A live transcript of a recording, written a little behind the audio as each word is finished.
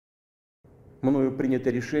мною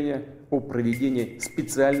принято решение о проведении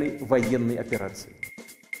специальной военной операции.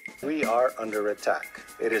 We are under attack.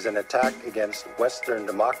 It is an attack against Western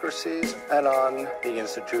democracies and on the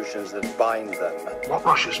institutions that bind them. What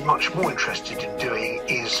Russia's much more interested in doing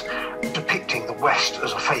is depicting the West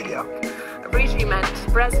as a failure. The regime and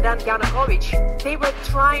President Yanukovych, they were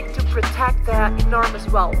trying to protect their enormous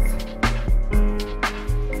wealth.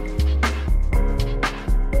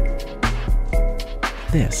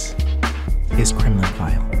 This is Kremlin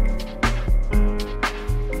File.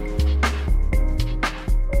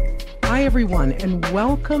 Hi, everyone, and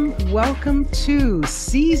welcome to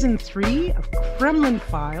Season 3 of Kremlin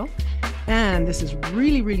File. And this is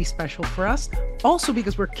really special for us, also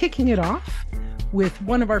because we're kicking it off with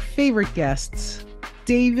one of our favorite guests,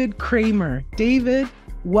 David Kramer. David,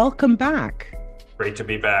 welcome back. Great to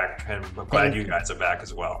be back, and I'm glad you guys are back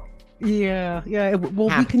as well. Yeah.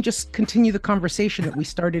 Well, we can just continue the conversation that we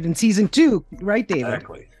started in Season 2, right, David?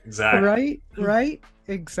 Exactly. Right.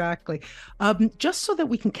 Exactly. Just so that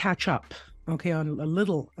we can catch up, okay, on a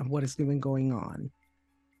little of what has been going on.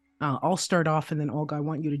 I'll start off, and then Olga, I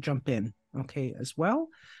want you to jump in, okay, as well.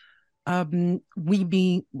 Let's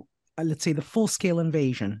say the full-scale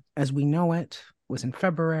invasion, as we know it, was in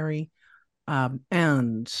February,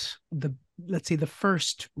 and the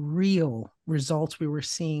first real results we were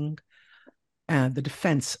seeing, the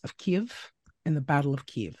defense of Kiev and the Battle of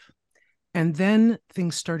Kiev. And then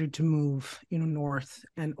things started to move, north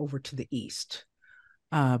and over to the east,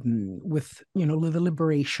 with, the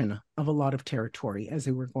liberation of a lot of territory as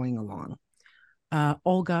they were going along.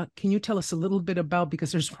 Olga, can you tell us a little bit about,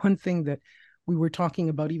 because there's one thing that we were talking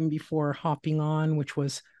about even before hopping on, which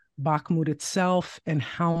was Bakhmut itself and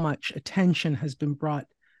how much attention has been brought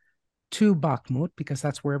to Bakhmut, because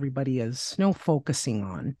that's where everybody is focusing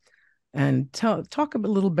on. And talk a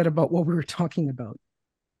little bit about what we were talking about.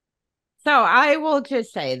 So I will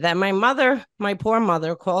just say that my poor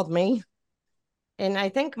mother called me in, I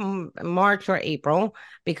think, March or April,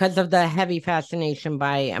 because of the heavy fascination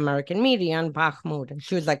by American media on Bakhmut. And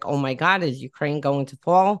she was like, oh my God, is Ukraine going to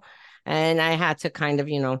fall? And I had to kind of,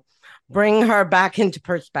 bring her back into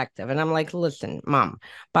perspective. And I'm like, listen, Mom,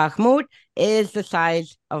 Bakhmut is the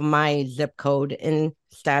size of my zip code in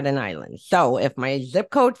Staten Island. So if my zip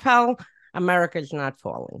code fell, America's not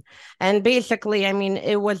falling. And basically,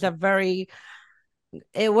 it was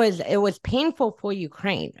it was painful for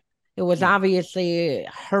Ukraine. It was obviously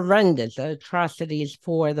horrendous atrocities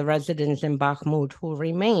for the residents in Bakhmut who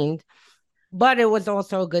remained. But it was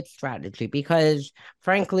also a good strategy because,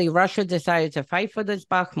 frankly, Russia decided to fight for this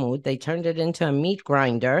Bakhmut. They turned it into a meat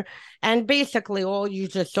grinder. And basically, all you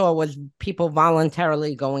just saw was people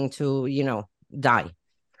voluntarily going to, die.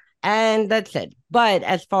 And that's it. But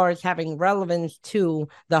as far as having relevance to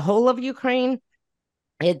the whole of Ukraine,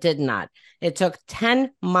 it did not. It took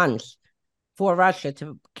 10 months for Russia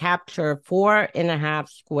to capture 4.5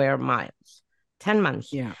 square miles. 10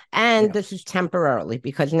 months. Yeah. And this is temporarily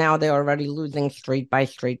because now they're already losing street by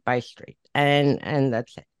street by street. And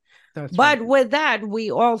that's it. But right. With that, we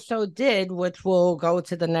also did, which will go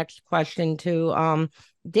to the next question to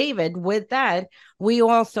David. With that, we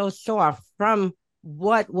also saw from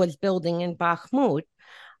what was building in Bakhmut,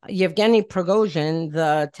 Yevgeny Prigozhin,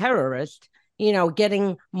 the terrorist,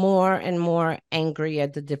 getting more and more angry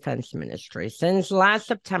at the defense ministry. Since last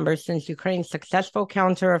September, since Ukraine's successful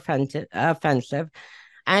counteroffensive,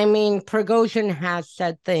 Prigozhin has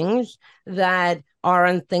said things that are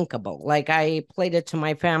unthinkable. Like, I played it to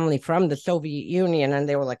my family from the Soviet Union, and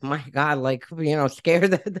they were like, my God,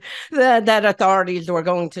 scared that authorities were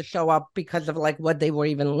going to show up because of what they were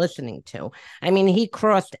even listening to. He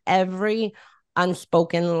crossed every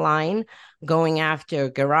unspoken line, going after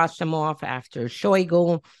Gerasimov, after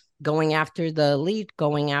Shoigu, going after the elite,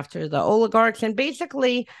 going after the oligarchs. And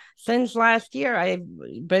basically, since last year, I've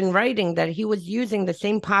been writing that he was using the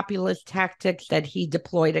same populist tactics that he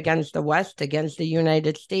deployed against the West, against the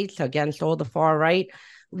United States, against all the far right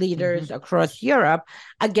leaders across Europe,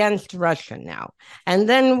 against Russia now. And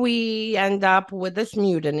then we end up with this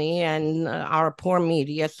mutiny and our poor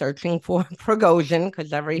media searching for Prigozhin,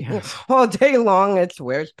 because all day long it's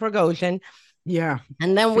where's Prigozhin. Yeah.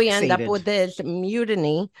 And then we end up with this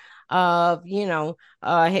mutiny of,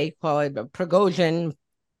 Prigozhin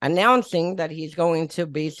announcing that he's going to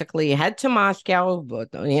basically head to Moscow.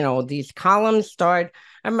 But, these columns start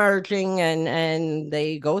emerging and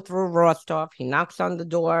they go through Rostov. He knocks on the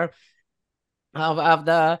door of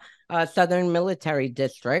the Southern Military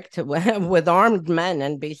District with armed men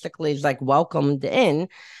and basically is welcomed in.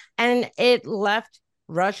 And it left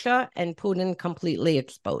Russia and Putin completely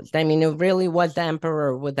exposed. I mean, it really was the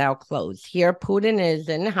emperor without clothes. Here, Putin is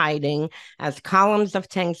in hiding as columns of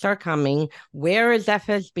tanks are coming. Where is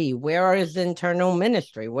FSB? Where is the internal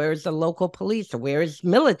ministry? Where is the local police? Where is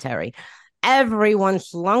military? Everyone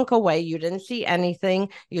slunk away. You didn't see anything.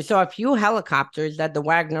 You saw a few helicopters that the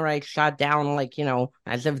Wagnerites shot down, like,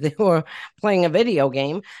 as if they were playing a video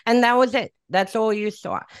game. And that was it. That's all you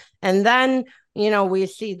saw. And then, we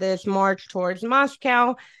see this march towards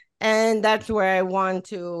Moscow. And that's where I want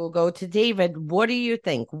to go to David. What do you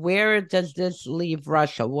think? Where does this leave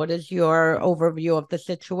Russia? What is your overview of the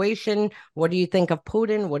situation? What do you think of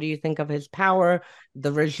Putin? What do you think of his power,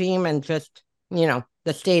 the regime, and just,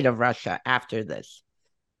 the state of Russia after this?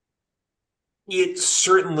 It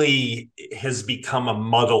certainly has become a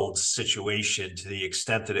muddled situation to the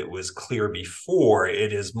extent that it was clear before.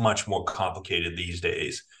 It is much more complicated these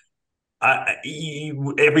days.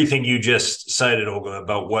 Everything you just cited, Olga,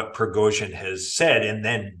 about what Prigozhin has said and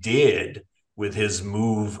then did with his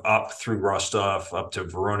move up through Rostov, up to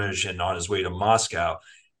Voronezh, and on his way to Moscow,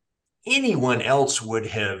 anyone else would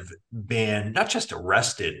have been not just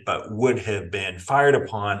arrested, but would have been fired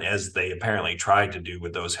upon, as they apparently tried to do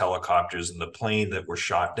with those helicopters and the plane that were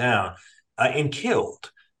shot down, and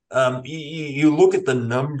killed. You look at the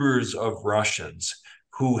numbers of Russians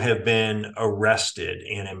who have been arrested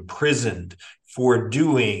and imprisoned for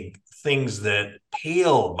doing things that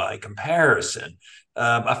pale by comparison.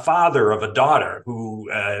 A father of a daughter who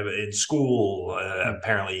in school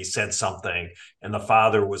apparently said something, and the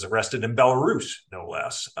father was arrested in Belarus, no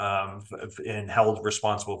less, and held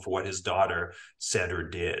responsible for what his daughter said or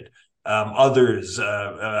did. Others,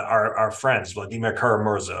 our friends, Vladimir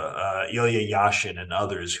Karamurza, Ilya Yashin, and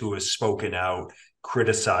others who have spoken out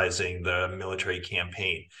criticizing the military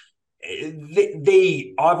campaign.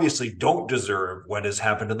 They obviously don't deserve what has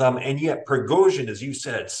happened to them. And yet Prigozhin, as you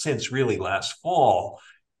said, since really last fall,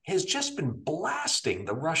 has just been blasting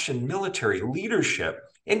the Russian military leadership,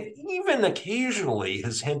 and even occasionally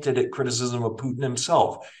has hinted at criticism of Putin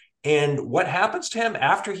himself. And what happens to him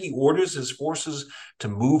after he orders his forces to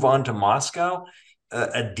move on to Moscow?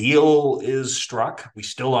 A deal is struck. We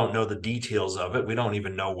still don't know the details of it. We don't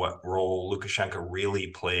even know what role Lukashenko really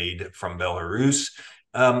played from Belarus.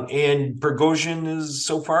 And Prigozhin is,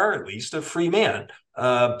 so far at least, a free man,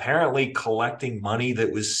 apparently collecting money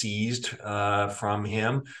that was seized from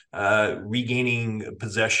him, regaining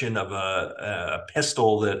possession of a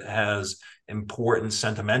pistol that has important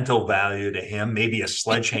sentimental value to him, maybe a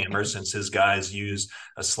sledgehammer, since his guys use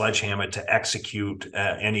a sledgehammer to execute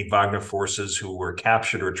any Wagner forces who were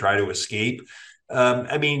captured or try to escape.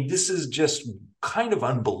 I mean, this is just kind of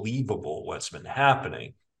unbelievable what's been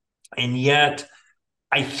happening. And yet,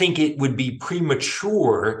 I think it would be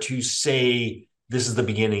premature to say this is the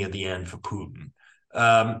beginning of the end for Putin.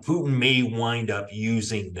 Putin may wind up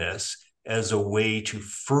using this as a way to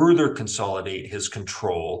further consolidate his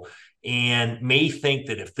control, and may think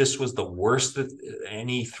that if this was the worst that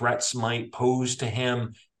any threats might pose to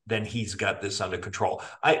him, then he's got this under control.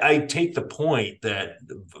 I take the point that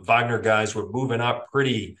Wagner guys were moving up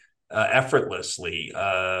pretty effortlessly,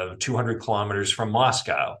 200 kilometers from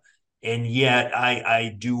Moscow. And yet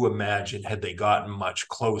I do imagine, had they gotten much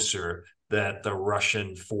closer, that the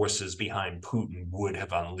Russian forces behind Putin would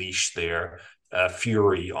have unleashed their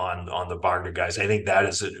fury on the Wagner guys. I think that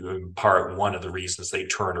is in part one of the reasons they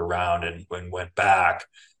turned around and went back.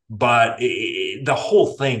 But the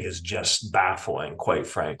whole thing is just baffling, quite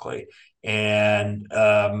frankly. And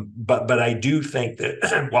but I do think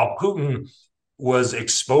that while Putin was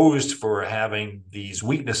exposed for having these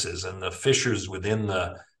weaknesses and the fissures within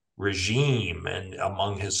the regime and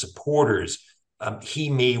among his supporters, he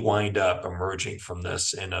may wind up emerging from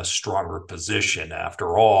this in a stronger position.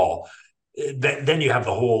 After all, then you have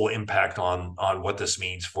the whole impact on what this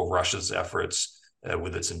means for Russia's efforts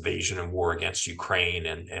with its invasion and war against Ukraine,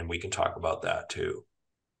 and we can talk about that too.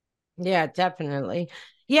 Yeah, definitely.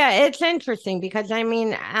 Yeah, it's interesting because I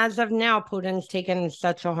mean, as of now, Putin's taken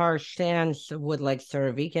such a harsh stance with like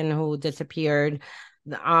Surovikin, who disappeared.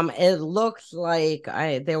 It looks like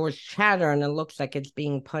there was chatter, and it looks like it's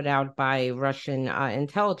being put out by Russian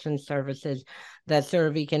intelligence services that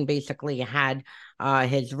Surovikin basically had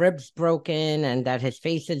his ribs broken and that his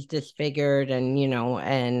face is disfigured,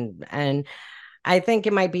 and and I think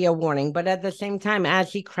it might be a warning. But at the same time,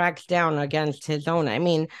 as he cracks down against his own, I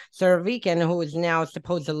mean, Surovikin, who is now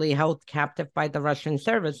supposedly held captive by the Russian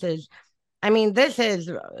services, I mean, this is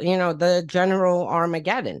the General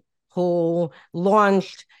Armageddon, who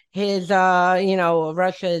launched his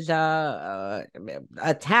Russia's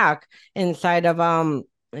attack inside of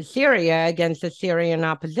Syria against the Syrian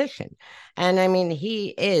opposition. And I mean, he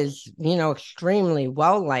is, extremely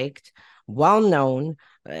well liked, well known,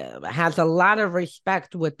 has a lot of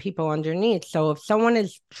respect with people underneath. So if someone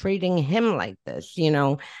is treating him like this,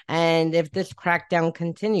 and if this crackdown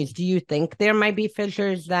continues, do you think there might be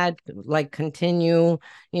fissures that like continue,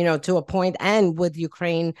 to a point? And with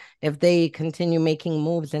Ukraine, if they continue making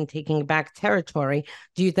moves and taking back territory,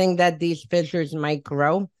 do you think that these fissures might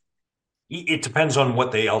grow? It depends on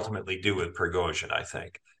what they ultimately do with Prigozhin, I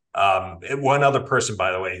think. One other person,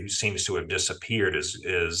 by the way, who seems to have disappeared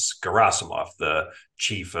is Gerasimov, the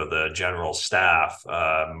chief of the general staff,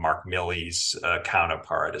 Mark Milley's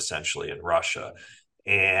counterpart, essentially, in Russia.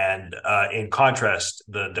 And in contrast,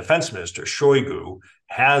 the defense minister, Shoigu,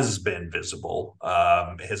 has been visible,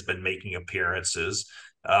 has been making appearances.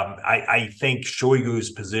 I think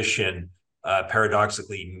Shoigu's position,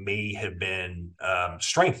 paradoxically, may have been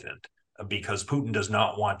strengthened because Putin does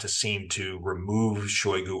not want to seem to remove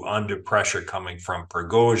Shoigu under pressure coming from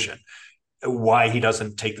Prigozhin. Why he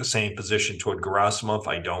doesn't take the same position toward Gerasimov,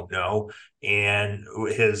 I don't know. And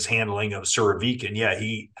his handling of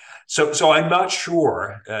Surovikin, so I'm not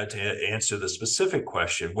sure, to answer the specific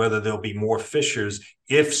question, whether there'll be more fissures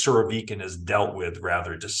if Surovikin is dealt with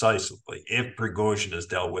rather decisively, if Prigozhin is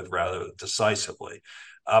dealt with rather decisively.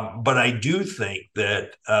 But I do think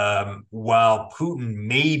that while Putin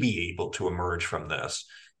may be able to emerge from this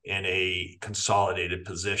in a consolidated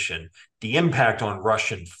position, the impact on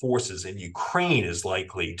Russian forces in Ukraine is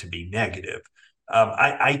likely to be negative.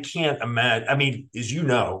 I can't imagine. I mean, as you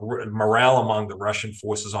know, morale among the Russian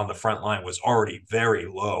forces on the front line was already very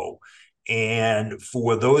low. And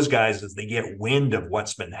for those guys, as they get wind of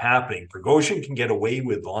what's been happening, Prigozhin can get away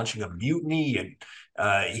with launching a mutiny, and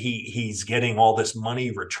he's getting all this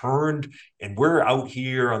money returned, and we're out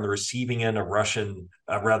here on the receiving end of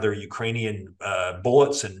Ukrainian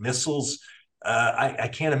bullets and missiles. I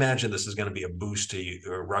can't imagine this is going to be a boost to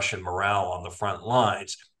Russian morale on the front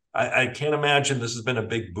lines. I can't imagine this has been a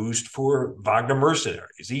big boost for Wagner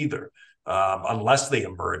mercenaries either, unless they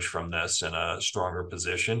emerge from this in a stronger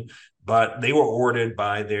position. But they were ordered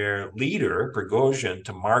by their leader, Prigozhin,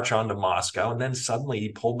 to march on to Moscow, and then suddenly he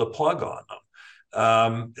pulled the plug on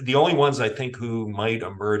them. The only ones I think who might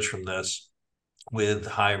emerge from this with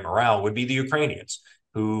high morale would be the Ukrainians,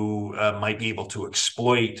 who might be able to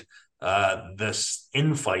exploit this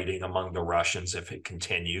infighting among the Russians if it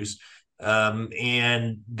continues.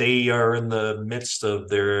 And they are in the midst of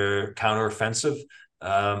their counteroffensive,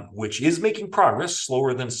 which is making progress,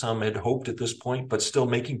 slower than some had hoped at this point, but still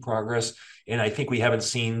making progress. And I think we haven't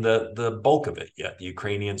seen the bulk of it yet. The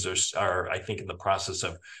Ukrainians are, I think, in the process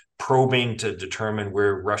of probing to determine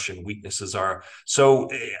where Russian weaknesses are. So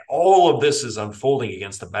all of this is unfolding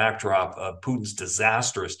against the backdrop of Putin's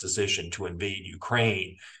disastrous decision to invade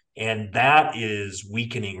Ukraine. And that is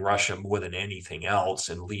weakening Russia more than anything else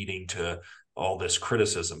and leading to all this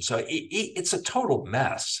criticism. So it's a total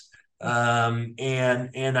mess.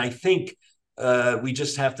 And I think we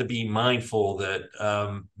just have to be mindful that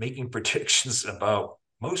making predictions about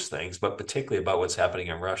most things, but particularly about what's happening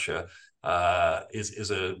in Russia,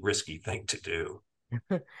 is a risky thing to do.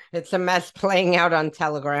 It's a mess playing out on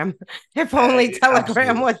Telegram. If only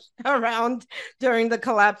Telegram was around during the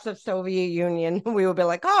collapse of Soviet Union, we would be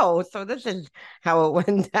like, oh, so this is how it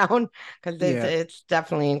went down, because it's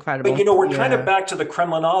definitely incredible. But, we're kind of back to the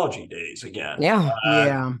Kremlinology days again.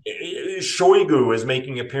 Shoigu is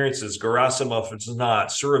making appearances. Gerasimov is not.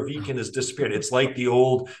 Surovikin has disappeared. It's like the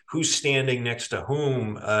old who's standing next to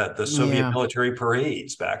whom at the Soviet military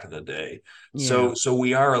parades back in the day. So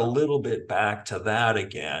we are a little bit back to that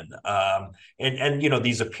again. And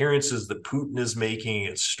these appearances that Putin is making,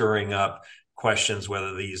 it's stirring up questions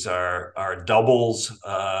whether these are doubles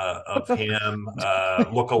of him,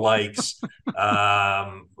 lookalikes.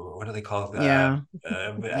 What do they call it?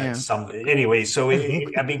 Anyway, so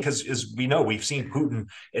because as we know, we've seen Putin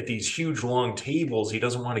at these huge long tables. He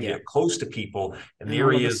doesn't want to get close to people, and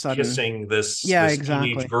there he is kissing this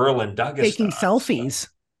teenage girl in Dagestan, taking selfies.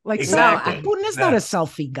 Exactly. Putin is not a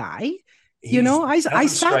selfie guy. I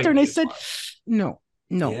sat there and I said, no,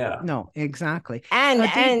 exactly.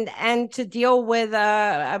 And to deal with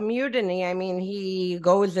a mutiny, I mean, he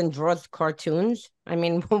goes and draws cartoons. I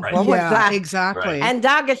mean, what was that? Exactly. Right. And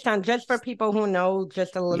Dagestan, just for people who know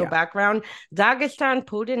just a little background, Dagestan,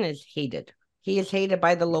 Putin is hated. He is hated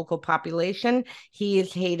by the local population. He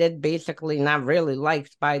is hated, basically not really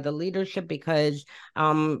liked by the leadership, because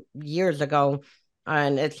years ago,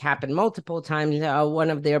 and it's happened multiple times. One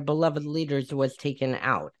of their beloved leaders was taken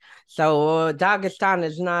out. So Dagestan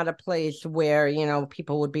is not a place where,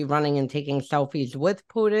 people would be running and taking selfies with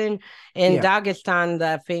Putin. In Dagestan,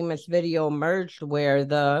 the famous video emerged where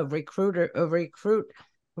the recruited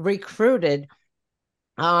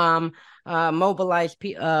mobilized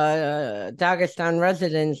Dagestan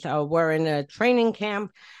residents were in a training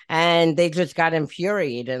camp, and they just got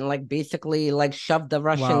infuriated and basically shoved the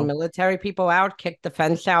Russian military people out, kicked the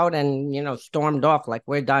fence out, and stormed off like,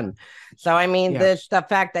 we're done. So I mean, the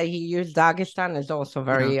fact that he used Dagestan is also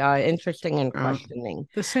very interesting and questioning.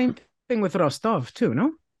 The same thing with Rostov too,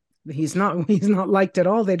 no? He's not liked at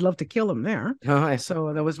all. They'd love to kill him there.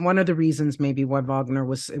 So that was one of the reasons maybe why Wagner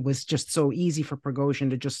it was just so easy for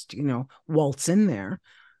Prigozhin to just waltz in there,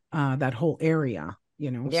 that whole area.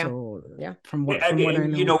 So from what I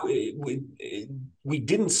know, we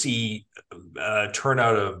didn't see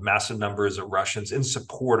turnout of massive numbers of Russians in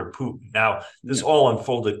support of Putin. Now this all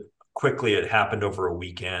unfolded quickly. It happened over a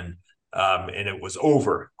weekend, and it was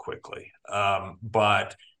over quickly.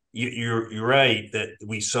 But you're right that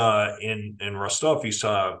we saw in Rostov, you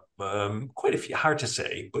saw quite a few, hard to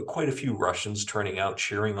say, but quite a few Russians turning out,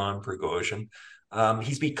 cheering on Prigozhin.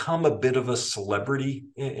 He's become a bit of a celebrity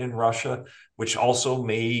in Russia, which also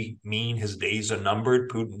may mean his days are numbered.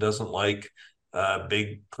 Putin doesn't like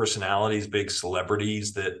big personalities, big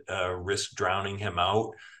celebrities that risk drowning him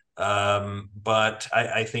out. But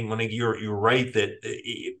I think when you're right that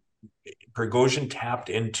Prigozhin tapped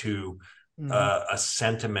into a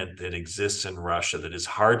sentiment that exists in Russia that is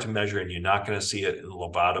hard to measure, and you're not going to see it in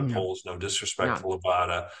Levada polls. No disrespect to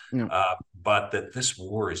Levada, but that this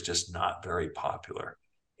war is just not very popular.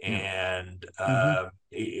 And and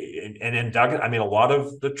in Dagestan, I mean, a lot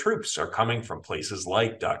of the troops are coming from places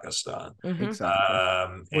like Dagestan,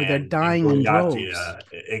 exactly, where they're dying in droves.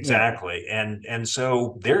 Exactly, and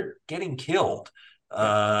so they're getting killed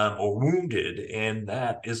or wounded, and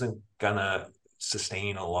that isn't gonna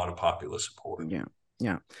sustain a lot of popular support.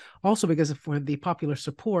 Also, because for the popular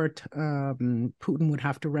support, Putin would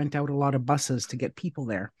have to rent out a lot of buses to get people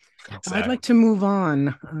there. Exactly. I'd like to move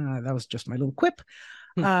on. That was just my little quip.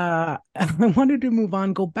 I wanted to move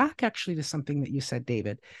on, go back actually to something that you said,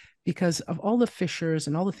 David, because of all the fissures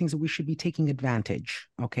and all the things that we should be taking advantage,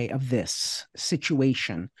 of this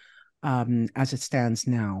situation as it stands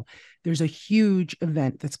now. There's a huge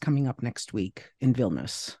event that's coming up next week in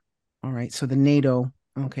Vilnius. All right, so the NATO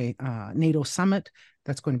summit,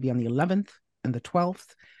 that's going to be on the 11th and the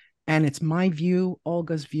 12th. And it's my view,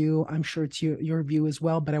 Olga's view. I'm sure it's your view as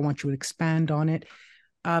well, but I want you to expand on it.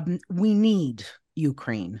 We need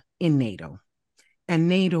Ukraine in NATO, and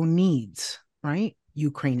NATO needs,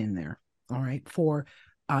 Ukraine in there, all right, for,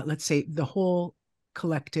 let's say, the whole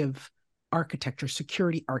collective architecture,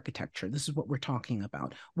 security architecture. This is what we're talking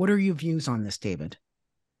about. What are your views on this, David?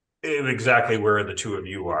 Exactly where the two of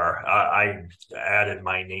you are. I added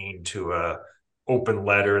my name to a open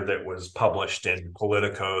letter that was published in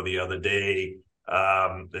Politico the other day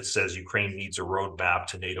that says Ukraine needs a roadmap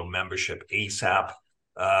to NATO membership ASAP.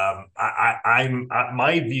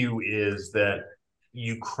 My view is that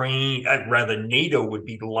NATO would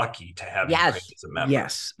be lucky to have Ukraine as a member.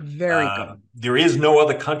 Yes, very good. There is no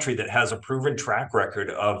other country that has a proven track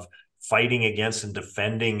record of fighting against and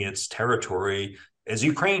defending its territory as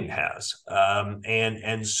Ukraine has.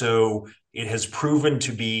 And so it has proven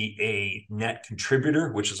to be a net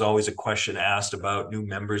contributor, which is always a question asked about new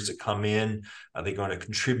members that come in. Are they going to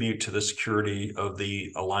contribute to the security of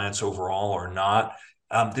the alliance overall or not?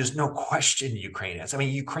 There's no question Ukraine is. I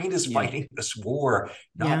mean, Ukraine is fighting this war,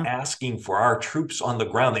 not asking for our troops on the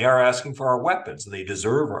ground. They are asking for our weapons, and they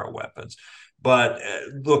deserve our weapons. But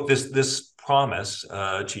look, this promise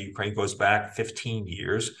to Ukraine goes back 15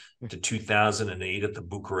 years to 2008 at the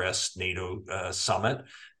Bucharest NATO summit,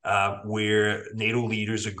 where NATO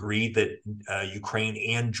leaders agreed that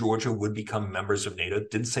Ukraine and Georgia would become members of NATO.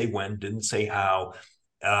 Didn't say when, didn't say how.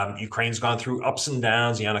 Ukraine's gone through ups and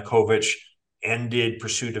downs. Yanukovych ended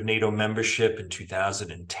pursuit of NATO membership in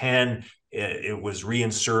 2010. It was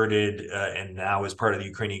reinserted and now is part of the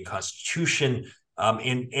Ukrainian constitution.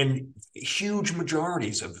 And huge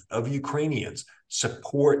majorities of Ukrainians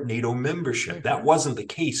support NATO membership. That wasn't the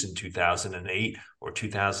case in 2008 or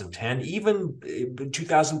 2010, even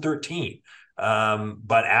 2013.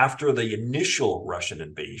 But after the initial Russian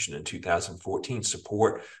invasion in 2014,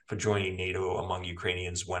 support for joining NATO among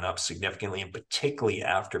Ukrainians went up significantly, and particularly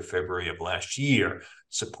after February of last year,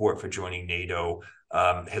 support for joining NATO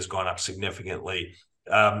has gone up significantly.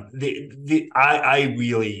 I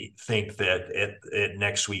really think that at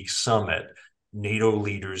next week's summit, NATO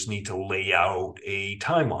leaders need to lay out a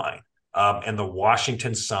timeline And the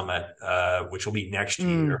Washington summit, which will be next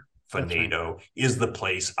year for NATO, is the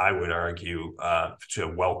place, I would argue, to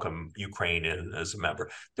welcome Ukraine in as a member.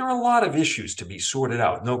 There are a lot of issues to be sorted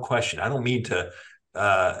out, no question. I don't mean to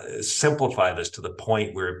simplify this to the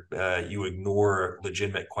point where you ignore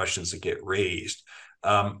legitimate questions that get raised.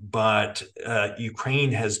 But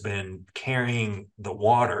Ukraine has been carrying the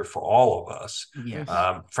water for all of us,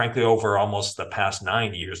 frankly, over almost the past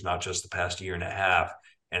 9 years, not just the past year and a half.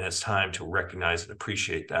 And it's time to recognize and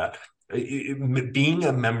appreciate that. Being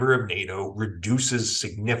a member of NATO reduces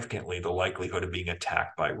significantly the likelihood of being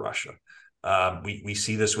attacked by Russia. We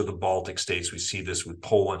see this with the Baltic states. We see this with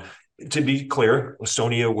Poland. To be clear,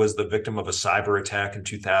 Estonia was the victim of a cyber attack in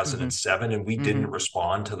 2007, and we didn't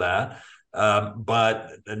respond to that.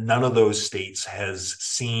 But none of those states has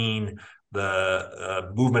seen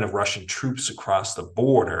the movement of Russian troops across the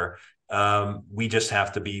border. We just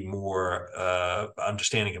have to be more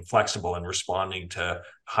understanding and flexible in responding to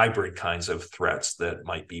hybrid kinds of threats that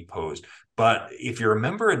might be posed. But if you're a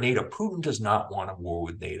member of NATO, Putin does not want a war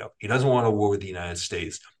with NATO. He doesn't want a war with the United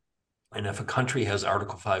States. And if a country has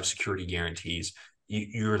Article 5 security guarantees,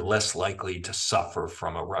 you're less likely to suffer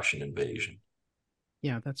from a Russian invasion.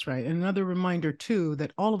 Yeah, that's right. And another reminder, too,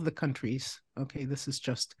 that all of the countries, okay, this is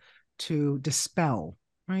just to dispel,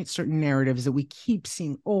 right, certain narratives that we keep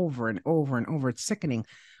seeing over and over and over. It's sickening.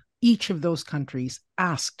 Each of those countries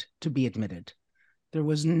asked to be admitted. There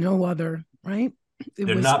was no other, right?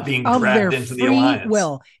 They're not being dragged into the alliance.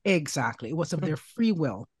 Will. Exactly. It was of their free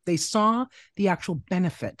will. They saw the actual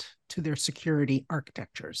benefit to their security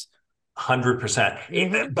architectures.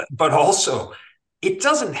 100%. But also, it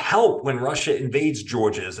doesn't help when Russia invades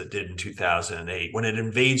Georgia as it did in 2008, when it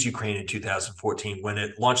invades Ukraine in 2014, when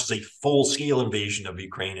it launches a full-scale invasion of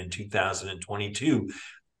Ukraine in 2022.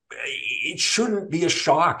 It shouldn't be a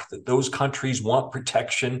shock that those countries want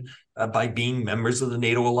protection by being members of the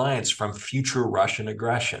NATO alliance from future Russian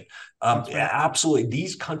aggression. Right. Absolutely.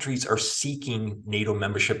 These countries are seeking NATO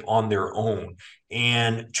membership on their own.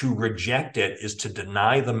 And to reject it is to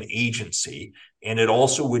deny them agency. And it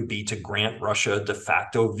also would be to grant Russia a de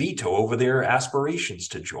facto veto over their aspirations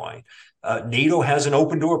to join. NATO has an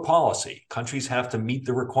open door policy. Countries have to meet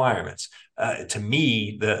the requirements. To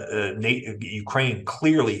me, Ukraine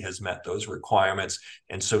clearly has met those requirements.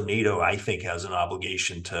 And so NATO, I think, has an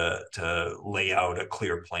obligation to lay out a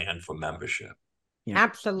clear plan for membership. Yeah.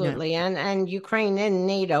 Absolutely. Yeah. And Ukraine in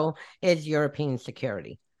NATO is European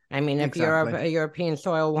security. I mean, if European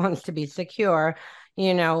soil wants to be secure,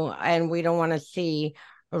 and we don't want to see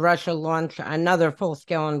Russia launch another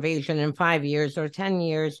full-scale invasion in 5 years or 10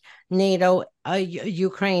 years, NATO,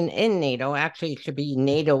 Ukraine in NATO, actually should be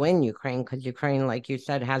NATO in Ukraine, because Ukraine, like you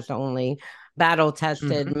said, has the only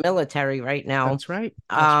battle-tested military right now. That's right.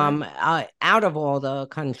 Out of all the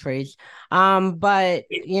countries. But,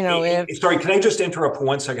 Sorry, can I just interrupt for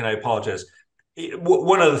 1 second? I apologize.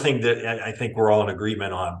 One other thing that I think we're all in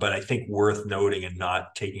agreement on, but I think worth noting and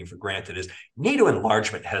not taking for granted, is NATO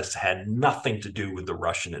enlargement has had nothing to do with the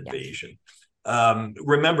Russian invasion. Yes.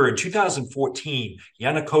 Remember, in 2014,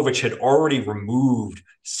 Yanukovych had already removed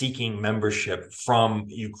seeking membership from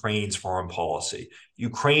Ukraine's foreign policy.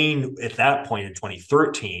 Ukraine, at that point in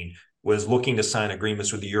 2013, was looking to sign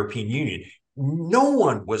agreements with the European Union. No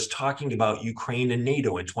one was talking about Ukraine and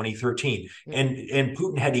NATO in 2013. And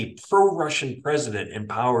Putin had a pro-Russian president in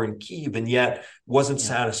power in Kyiv, and yet wasn't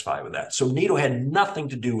satisfied with that. So NATO had nothing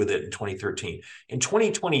to do with it in 2013. In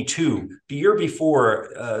 2022, the year before,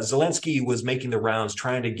 Zelensky was making the rounds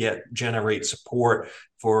trying to generate support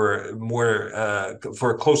for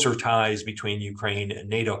for closer ties between Ukraine and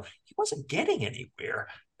NATO. He wasn't getting anywhere.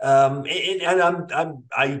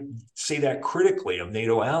 I say that critically of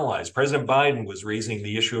NATO allies. President Biden was raising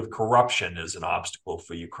the issue of corruption as an obstacle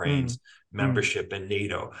for Ukraine's membership in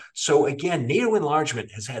NATO. So again, NATO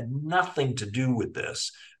enlargement has had nothing to do with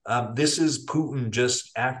this. This is Putin just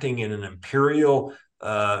acting in an imperial,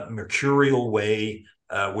 mercurial way,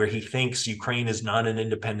 where he thinks Ukraine is not an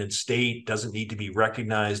independent state, doesn't need to be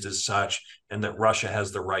recognized as such, and that Russia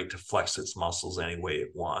has the right to flex its muscles any way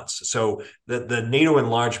it wants. So the NATO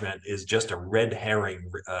enlargement is just a red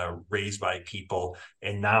herring raised by people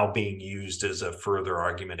and now being used as a further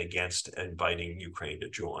argument against inviting Ukraine to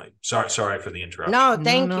join. Sorry for the interruption. No,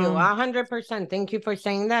 thank you. 100%. Thank you for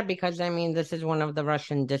saying that, because, this is one of the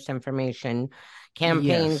Russian disinformation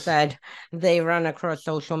campaigns that they run across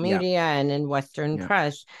social media and in Western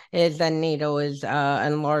press, is that NATO is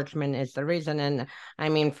enlargement is the reason.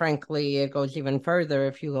 And frankly, it goes goes even further,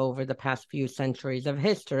 if you go over the past few centuries of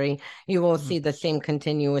history, you will see the same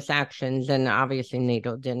continuous actions. And obviously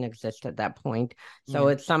NATO didn't exist at that point. So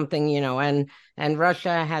it's something, and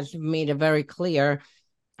Russia has made it very clear,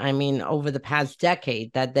 I mean, over the past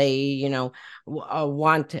decade, that they,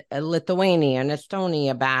 want Lithuania and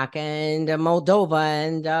Estonia back, and Moldova,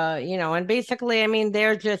 and and basically, I mean,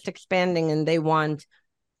 they're just expanding, and they want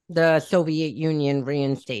the Soviet Union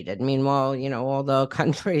reinstated. Meanwhile, all the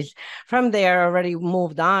countries from there already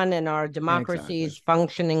moved on and are democracies,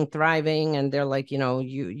 functioning, thriving, and they're like,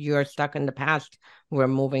 you're stuck in the past. We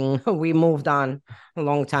moved on a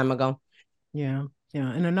long time ago. Yeah, yeah.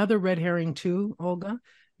 And another red herring too, Olga.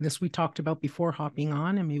 This we talked about before hopping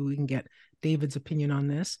on, and maybe we can get David's opinion on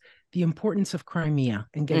this. The importance of Crimea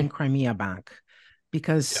and getting Crimea back.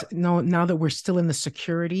 Because now that we're still in the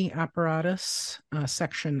security apparatus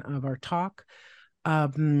section of our talk,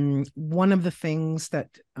 one of the things that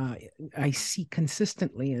I see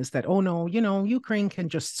consistently is that, oh no, Ukraine can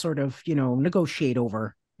just sort of, negotiate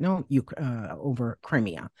over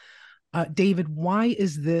Crimea. David, why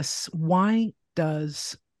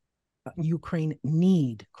does Ukraine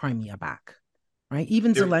need Crimea back? Right?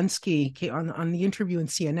 Even Zelensky on the interview in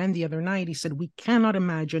CNN the other night, he said, we cannot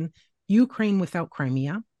imagine Ukraine without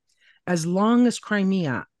Crimea. As long as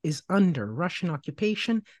Crimea is under Russian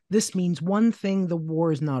occupation, this means one thing: the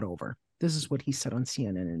war is not over. This is what he said on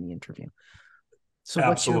CNN in the interview. So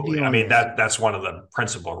absolutely. I mean, that's one of the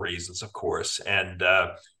principal reasons, of course. And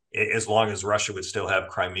as long as Russia would still have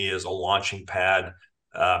Crimea as a launching pad,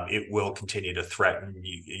 it will continue to threaten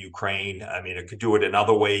Ukraine. I mean, it could do it in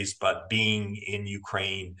other ways, but being in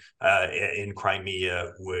Ukraine, in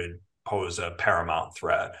Crimea, would pose a paramount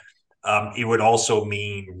threat. It would also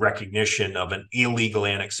mean recognition of an illegal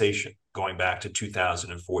annexation going back to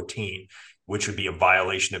 2014, which would be a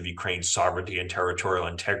violation of Ukraine's sovereignty and territorial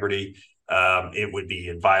integrity. It would be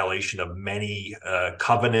in violation of many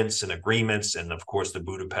covenants and agreements, and of course the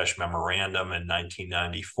Budapest Memorandum in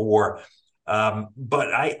 1994. But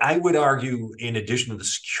I would argue, in addition to the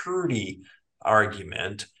security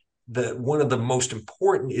argument, that one of the most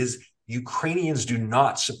important is Ukrainians do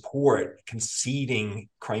not support conceding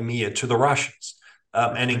Crimea to the Russians.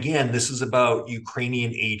 And again, this is about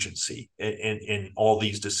Ukrainian agency in all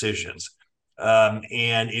these decisions.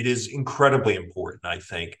 And it is incredibly important, I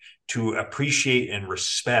think, to appreciate and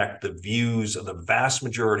respect the views of the vast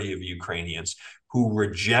majority of Ukrainians who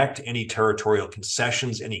reject any territorial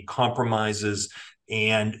concessions, any compromises,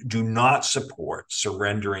 and do not support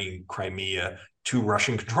surrendering Crimea to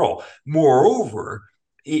Russian control. Moreover,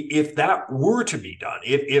 if that were to be done,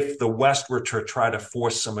 if the West were to try to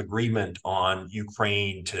force some agreement on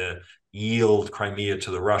Ukraine to yield Crimea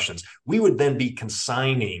to the Russians, we would then be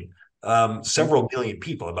consigning several million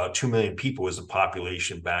people, about 2 million people was the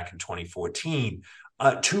population back in 2014,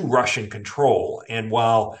 to Russian control. And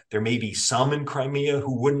while there may be some in Crimea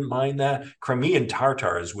who wouldn't mind that, Crimean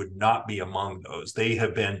Tatars would not be among those. They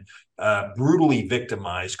have been brutally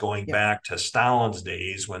victimized going back to Stalin's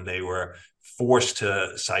days, when they were forced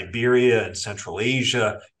to Siberia and Central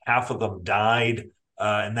Asia. Half of them died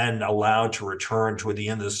and then allowed to return toward the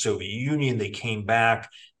end of the Soviet Union. They came back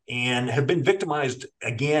and have been victimized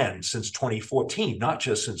again since 2014, not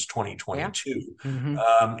just since 2022.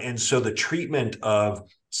 And so the treatment of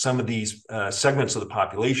some of these segments of the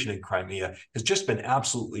population in Crimea has just been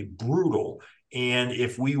absolutely brutal. And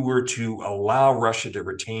if we were to allow Russia to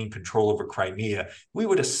retain control over Crimea, we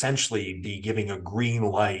would essentially be giving a green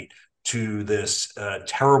light to this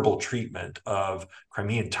terrible treatment of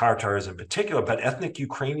Crimean Tatars in particular, but ethnic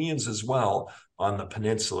Ukrainians as well on the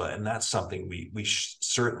peninsula. And that's something we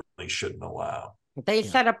certainly shouldn't allow. They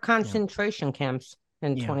set up concentration camps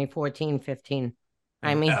in 2014, 15.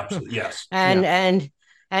 I mean, absolutely, yes.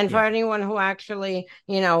 And for anyone who actually,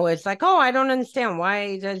 is like, oh, I don't understand,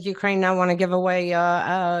 why does Ukraine not want to give away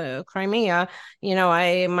Crimea?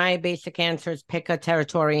 My basic answer is pick a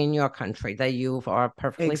territory in your country that you are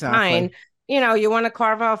perfectly fine. You want to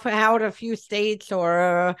carve out a few states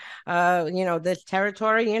or, this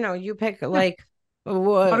territory, you pick like.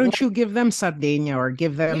 Why don't you give them Sardinia or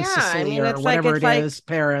give them Sicily or whatever it is,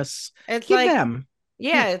 Paris? Give them.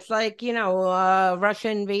 Yeah, it's like, Russia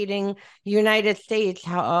invading United States,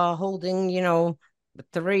 holding,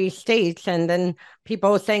 3 states. And then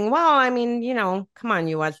people saying, well, I mean, come on,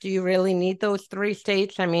 US, do you really need those 3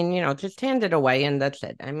 states? I mean, just hand it away and that's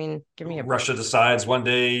it. I mean, give me a break. Russia decides one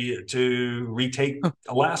day to retake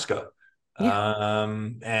Alaska. I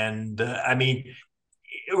mean,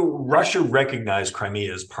 Russia recognized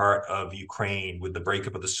Crimea as part of Ukraine with the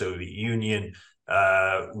breakup of the Soviet Union.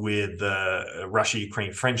 with the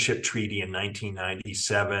Russia-Ukraine Friendship Treaty in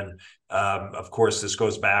 1997. Of course, this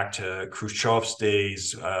goes back to Khrushchev's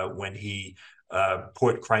days when he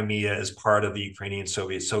put Crimea as part of the Ukrainian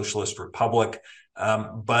Soviet Socialist Republic.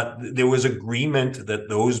 But there was agreement that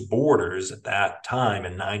those borders at that time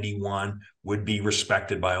in 91 would be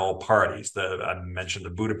respected by all parties. I mentioned the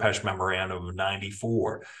Budapest Memorandum of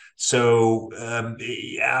 94. So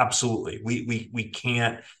absolutely, we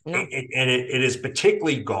can't. No. And it is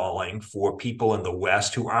particularly galling for people in the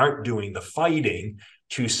West who aren't doing the fighting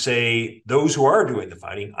to say those who are doing the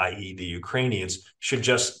fighting, i.e. the Ukrainians, should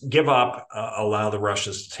just give up, allow the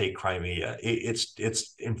Russians to take Crimea.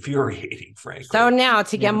 It's infuriating, frankly. So now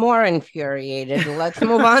to get more infuriated, let's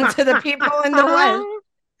move on to the people in the West.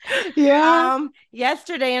 Yeah.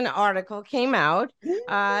 Yesterday, an article came out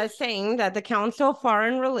saying that the Council of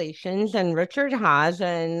Foreign Relations and Richard Haas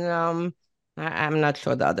and I'm not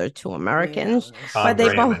sure the other two Americans, but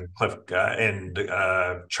they both and Cliff and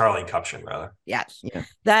Charlie Kupchin, rather. Yes,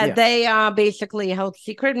 that they basically held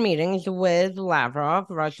secret meetings with Lavrov,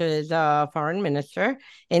 Russia's foreign minister,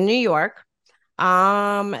 in New York.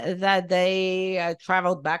 That they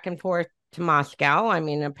traveled back and forth to Moscow. I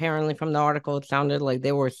mean, apparently from the article, it sounded like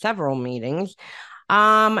there were several meetings,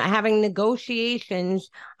 having negotiations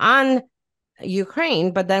on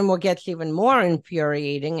Ukraine. But then what gets even more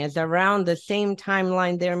infuriating is around the same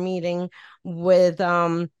timeline they're meeting with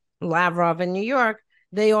Lavrov in New York,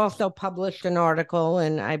 they also published an article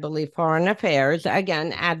in, I believe, Foreign Affairs,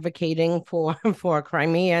 again, advocating for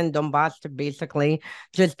Crimea and Donbass to basically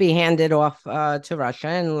just be handed off to Russia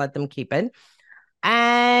and let them keep it.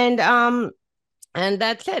 And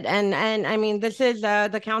that's it. And I mean, this is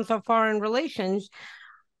the Council of Foreign Relations,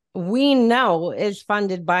 we know, is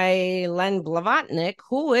funded by Len Blavatnik,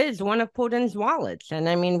 who is one of Putin's wallets. And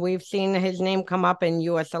I mean, we've seen his name come up in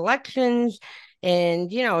U.S. elections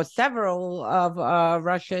and, you know, several of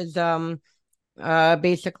Russia's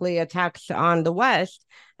basically attacks on the West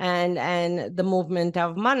and the movement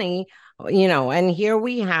of money, you know. And here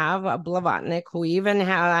we have a Blavatnik who even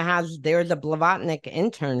has there's a Blavatnik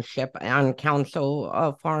internship on Council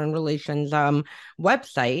of Foreign Relations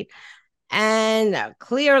website. And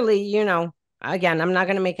clearly, you know, again, I'm not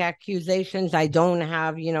going to make accusations. I don't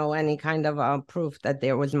have, you know, any kind of proof that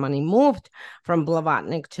there was money moved from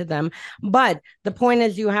Blavatnik to them. But the point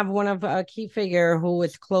is, you have one of a key figure who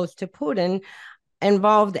is close to Putin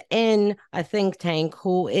involved in a think tank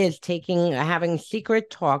who is having secret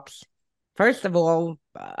talks, first of all,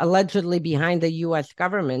 allegedly behind the U.S.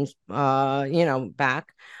 government's, you know,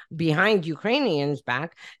 back, behind Ukrainians'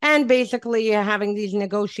 back, and basically having these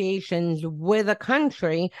negotiations with a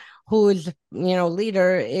country whose, you know,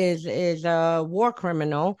 leader is a war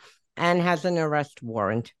criminal and has an arrest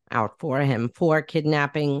warrant out for him for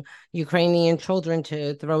kidnapping Ukrainian children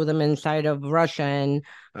to throw them inside of Russia and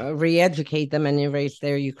re-educate them and erase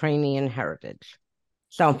their Ukrainian heritage.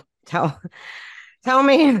 So tell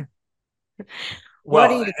me.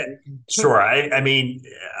 Well, sure. I mean,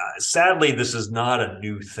 sadly, this is not a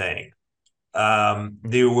new thing.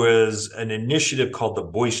 There was an initiative called the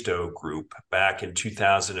Boisto Group back in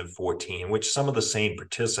 2014, which some of the same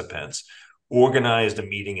participants organized a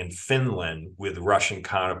meeting in Finland with Russian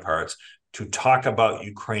counterparts to talk about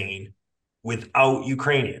Ukraine without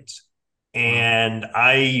Ukrainians. And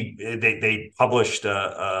they published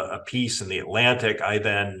a piece in the Atlantic.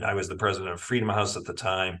 I was the president of Freedom House at the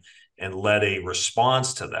time and led a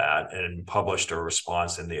response to that and published a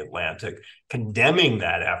response in the Atlantic condemning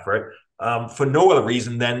that effort for no other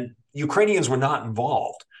reason than Ukrainians were not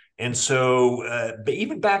involved. And so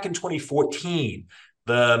even back in 2014,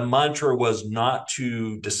 the mantra was not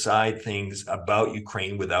to decide things about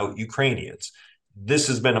Ukraine without Ukrainians. This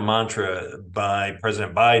has been a mantra by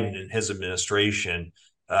President Biden and his administration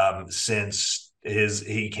since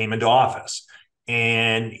he came into office.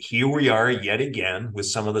 And here we are yet again with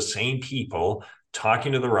some of the same people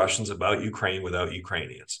talking to the Russians about Ukraine without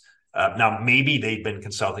Ukrainians. Now, maybe they've been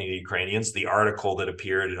consulting the Ukrainians. The article that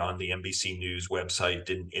appeared on the NBC News website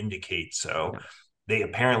didn't indicate so. They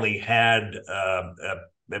apparently had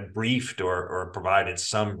briefed or provided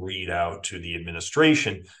some readout to the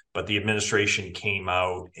administration, but the administration came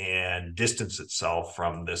out and distanced itself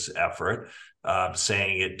from this effort,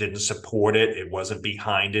 saying it didn't support it. It wasn't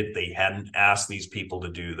behind it. They hadn't asked these people to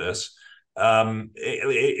do this.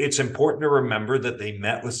 It's important to remember that they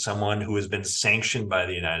met with someone who has been sanctioned by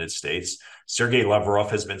the United States. Sergei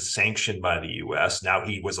Lavrov has been sanctioned by the U.S. Now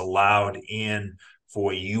he was allowed in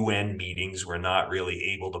for UN meetings. We're not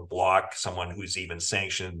really able to block someone who's even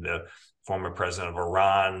sanctioned. former president of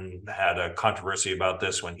Iran, had a controversy about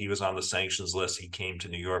this when he was on the sanctions list. He came to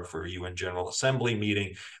New York for a UN General Assembly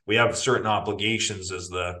meeting. We have certain obligations as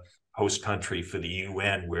the host country for the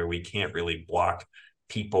UN where we can't really block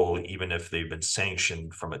people, even if they've been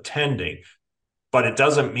sanctioned, from attending. But it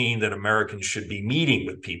doesn't mean that Americans should be meeting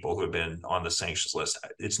with people who have been on the sanctions list.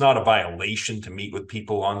 It's not a violation to meet with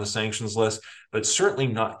people on the sanctions list, but it's certainly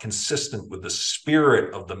not consistent with the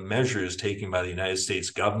spirit of the measures taken by the United States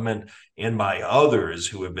government and by others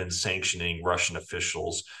who have been sanctioning Russian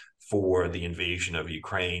officials for the invasion of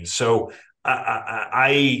Ukraine. So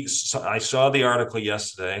I saw the article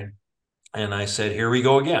yesterday, and I said, here we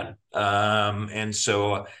go again. And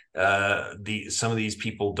so some of these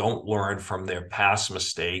people don't learn from their past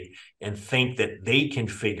mistake and think that they can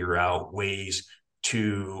figure out ways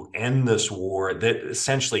to end this war that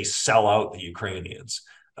essentially sell out the Ukrainians.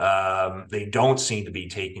 They don't seem to be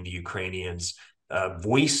taking the Ukrainians'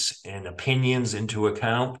 voice and opinions into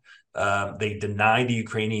account. They deny the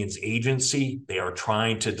Ukrainians agency. They are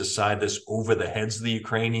trying to decide this over the heads of the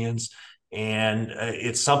Ukrainians. And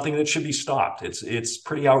it's something that should be stopped. It's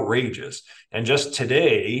pretty outrageous. And just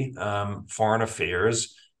today, Foreign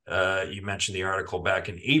Affairs, you mentioned the article back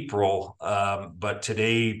in April, but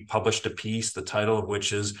today published a piece, the title of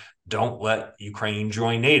which is "Don't Let Ukraine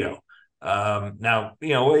Join NATO." Now,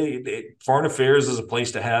 Foreign Affairs is a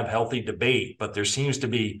place to have healthy debate, but there seems to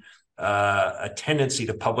be a tendency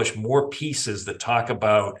to publish more pieces that talk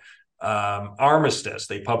about armistice.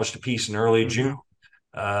 They published a piece in early June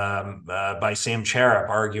by Sam Charap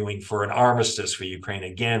arguing for an armistice for Ukraine,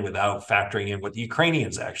 again, without factoring in what the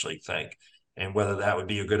Ukrainians actually think and whether that would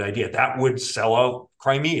be a good idea. That would sell out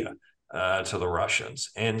Crimea to the Russians.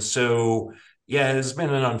 And so, yeah, it's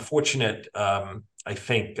been an unfortunate, I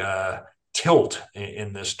think, tilt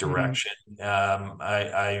in this direction.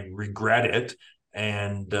 I regret it.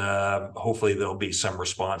 And hopefully there'll be some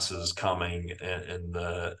responses coming in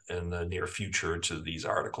the near future to these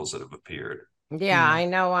articles that have appeared. Yeah, I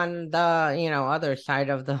know on the, other side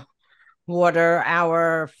of the water,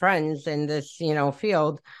 our friends in this,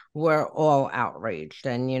 field were all outraged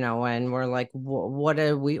and we're like, what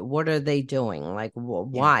are they doing? Like,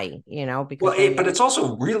 why, because but it's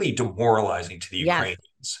also really demoralizing to the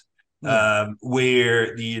Ukrainians,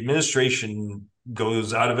 where the administration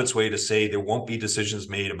goes out of its way to say there won't be decisions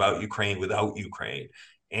made about Ukraine without Ukraine.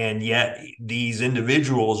 And yet these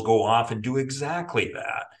individuals go off and do exactly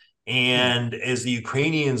that. And as the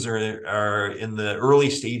Ukrainians are in the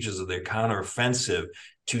early stages of their counteroffensive,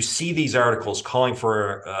 to see these articles calling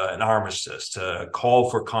for an armistice, to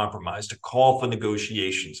call for compromise, to call for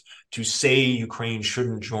negotiations, to say Ukraine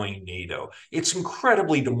shouldn't join NATO, it's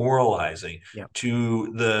incredibly demoralizing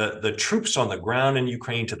to the troops on the ground in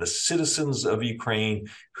Ukraine, to the citizens of Ukraine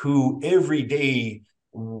who every day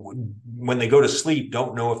when they go to sleep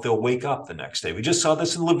don't know if they'll wake up the next day. We just saw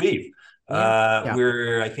this in Lviv.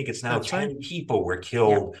 Where I think it's now 10 people were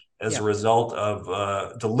killed as a result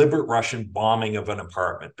of deliberate Russian bombing of an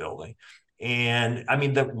apartment building. And I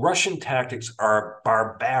mean, the Russian tactics are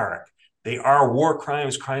barbaric. They are war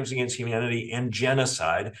crimes, crimes against humanity, and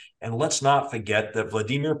genocide. And let's not forget that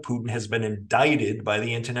Vladimir Putin has been indicted by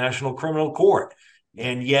the International Criminal Court.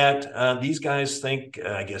 And yet these guys think,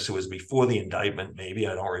 I guess it was before the indictment, maybe,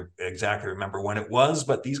 I don't exactly remember when it was,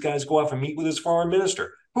 but these guys go off and meet with his foreign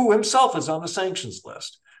minister, who himself is on the sanctions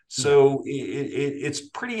list. So it's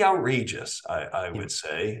pretty outrageous, I would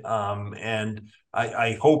say. And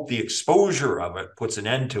I hope the exposure of it puts an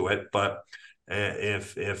end to it. But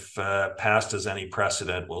if past is any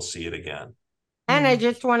precedent, we'll see it again. And I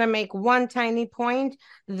just want to make one tiny point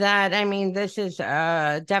that, this is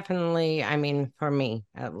definitely, for me,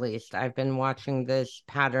 at least, I've been watching this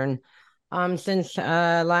pattern since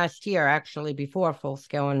last year, actually, before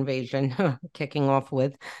full-scale invasion, kicking off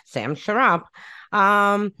with Sam Charap.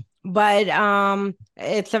 But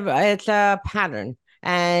it's a pattern.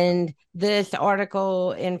 And this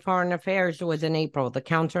article in Foreign Affairs was in April. The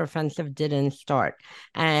counteroffensive didn't start.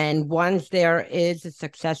 And once there is a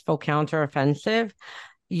successful counteroffensive,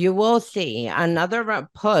 you will see another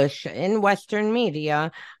push in Western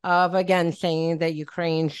media of, again, saying that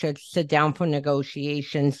Ukraine should sit down for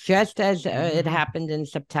negotiations, just as it happened in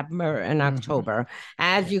September and October,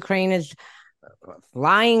 as Ukraine is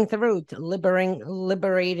flying through to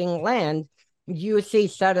liberating land. You see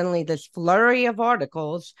suddenly this flurry of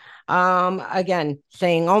articles, again,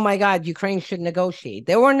 saying, oh my God, Ukraine should negotiate.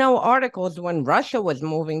 There were no articles when Russia was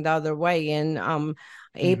moving the other way in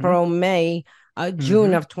April, May,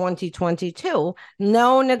 June of 2022.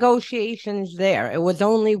 No negotiations there. It was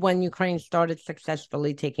only when Ukraine started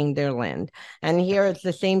successfully taking their land. And here it's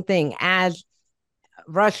the same thing. As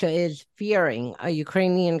Russia is fearing a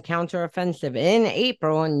Ukrainian counteroffensive in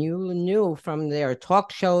April, and you knew from their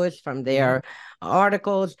talk shows, from their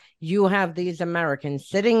articles, you have these Americans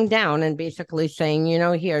sitting down and basically saying,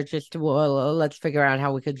 here, just let's figure out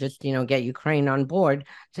how we could just, get Ukraine on board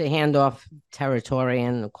to hand off territory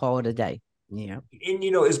and call it a day. Yeah. And,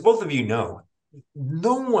 as both of you know,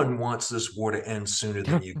 no one wants this war to end sooner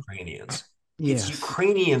than Ukrainians. It's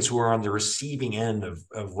Ukrainians who are on the receiving end of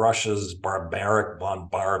Russia's barbaric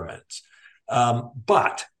bombardments.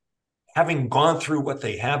 But having gone through what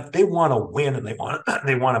they have, they want to win, and they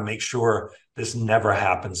want to make sure this never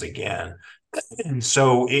happens again. And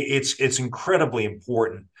so it's incredibly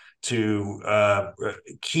important to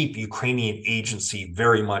keep Ukrainian agency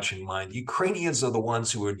very much in mind. The Ukrainians are the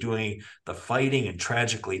ones who are doing the fighting and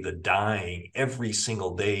tragically the dying every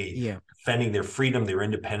single day, defending their freedom, their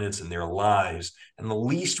independence, and their lives. And the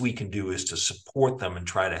least we can do is to support them and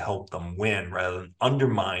try to help them win rather than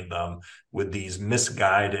undermine them with these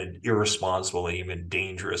misguided, irresponsible, even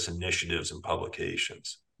dangerous initiatives and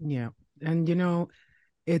publications. Yeah. And,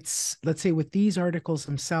 it's, let's say, with these articles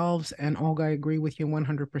themselves, and Olga, I agree with you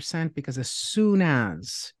 100%, because as soon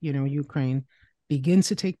as, Ukraine begins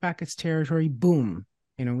to take back its territory, boom,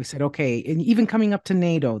 we said, okay, and even coming up to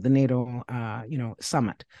the NATO,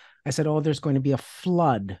 summit, I said, oh, there's going to be a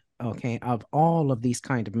flood, okay, of all of these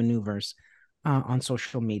kind of maneuvers on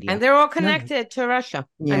social media. And they're all connected to Russia.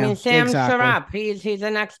 Yeah, Sam Sharap, he's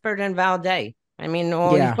an expert in Valdez.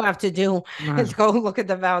 All you have to do is go look at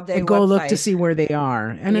the Valdez website. Go look to see where they are.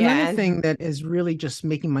 And another thing that is really just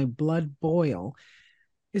making my blood boil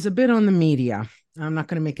is a bit on the media. I'm not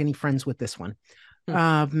going to make any friends with this one.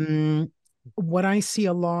 What I see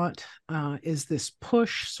a lot is this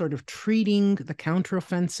push, sort of treating the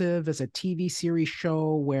counteroffensive as a TV series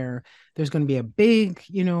show where there's going to be a big,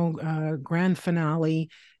 grand finale.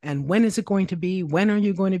 And when is it going to be? When are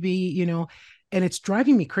you going to be? And it's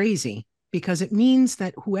driving me crazy, because it means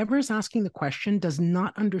that whoever is asking the question does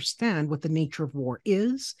not understand what the nature of war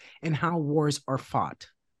is and how wars are fought,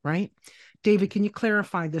 right? David, can you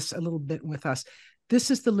clarify this a little bit with us?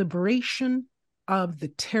 This is the liberation of the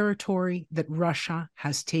territory that Russia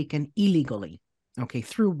has taken illegally, okay,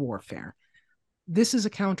 through warfare. This is a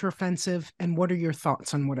counteroffensive, and what are your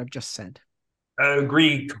thoughts on what I've just said? I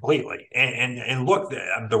agree completely. And look,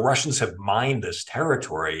 the Russians have mined this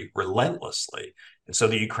territory relentlessly. And so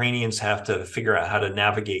the Ukrainians have to figure out how to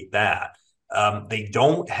navigate that. They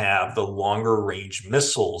don't have the longer range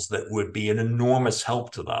missiles that would be an enormous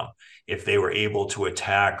help to them if they were able to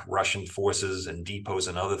attack Russian forces and depots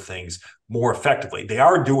and other things more effectively. They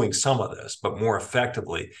are doing some of this, but more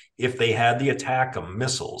effectively if they had the ATACMS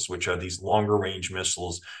missiles, which are these longer range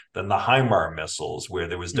missiles than the HIMARS missiles, where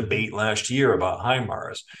there was debate last year about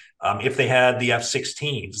HIMARS. If they had the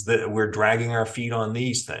F-16s, that we're dragging our feet on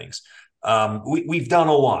these things. We've done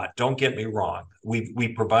a lot. Don't get me wrong.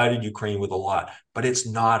 We've provided Ukraine with a lot, but it's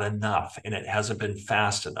not enough, and it hasn't been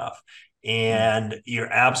fast enough. And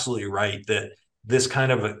you're absolutely right that this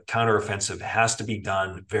kind of a counteroffensive has to be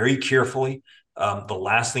done very carefully. The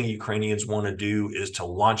last thing Ukrainians want to do is to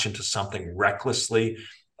launch into something recklessly.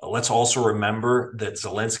 Let's also remember that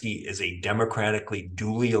Zelensky is a democratically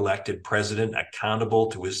duly elected president,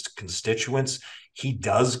 accountable to his constituents. He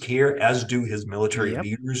does care, as do his military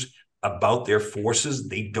leaders, about their forces.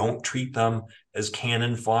 They don't treat them as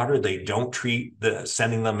cannon fodder. They don't treat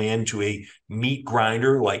sending them into a meat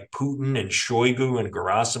grinder like Putin and Shoigu and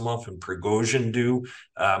Gerasimov and Prigozhin do,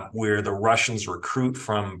 where the Russians recruit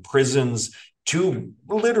from prisons to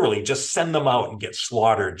literally just send them out and get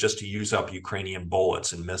slaughtered just to use up Ukrainian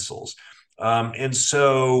bullets and missiles. And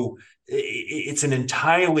so it's an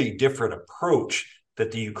entirely different approach that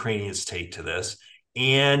the Ukrainians take to this.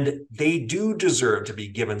 And they do deserve to be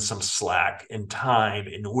given some slack and time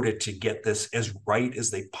in order to get this as right as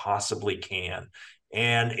they possibly can.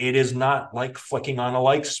 And it is not like flicking on a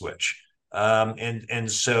like switch. And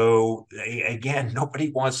so, again,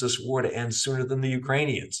 nobody wants this war to end sooner than the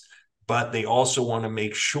Ukrainians. But they also want to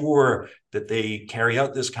make sure that they carry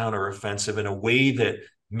out this counteroffensive in a way that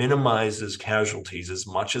minimizes casualties as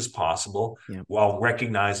much as possible, while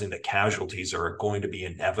recognizing that casualties are going to be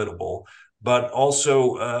inevitable, but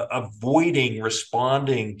also avoiding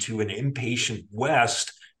responding to an impatient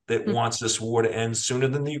West that wants this war to end sooner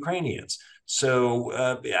than the Ukrainians. So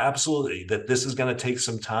absolutely, that this is going to take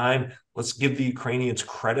some time. Let's give the Ukrainians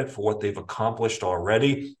credit for what they've accomplished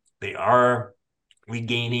already. They are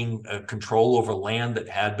regaining control over land that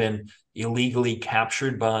had been illegally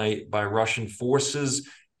captured by Russian forces.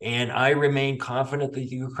 And I remain confident that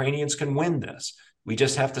the Ukrainians can win this. We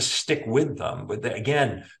just have to stick with them. But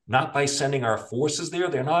again, not by sending our forces there.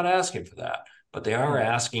 They're not asking for that. but they are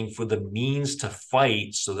asking for the means to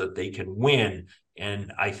fight so that they can win.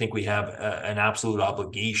 And I think we have an absolute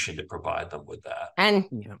obligation to provide them with that. And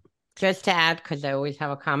just to add, because I always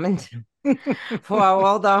have a comment for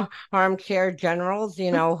all the armchair generals,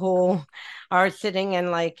 who are sitting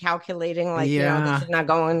and like calculating, like, this is not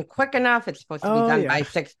going quick enough. It's supposed to be done by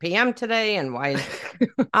 6 p.m. today. And why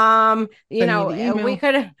we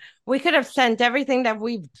could have sent everything that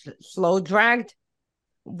we've slow dragged.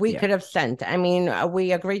 We could have sent. I mean,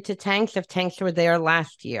 we agreed to tanks if tanks were there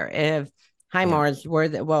last year. If HIMARS were,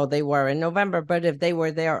 they were in November, but if they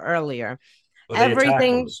were there earlier,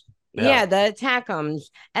 everything. The ATACMS,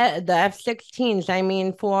 the F-16s. I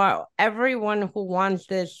mean, for everyone who wants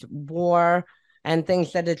this war and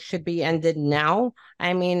thinks that it should be ended now,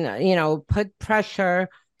 I mean, put pressure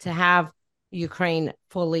to have Ukraine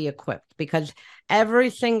fully equipped, because every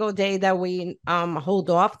single day that we hold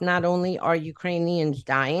off, not only are Ukrainians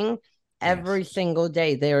dying, every single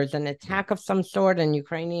day there's an attack of some sort and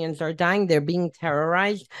Ukrainians are dying. They're being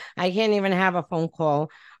terrorized. I can't even have a phone call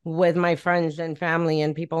with my friends and family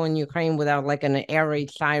and people in Ukraine without like an air raid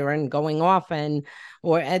siren going off,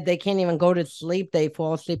 or they can't even go to sleep. They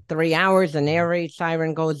fall asleep 3 hours, an air raid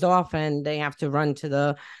siren goes off and they have to run to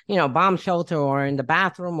the, bomb shelter or in the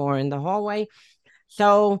bathroom or in the hallway.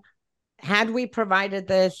 So had we provided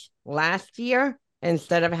this last year,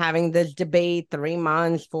 instead of having this debate 3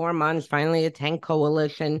 months, 4 months, finally a tank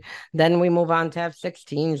coalition, then we move on to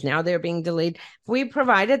F-16s. Now they're being delayed. If we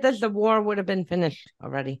provided this, the war would have been finished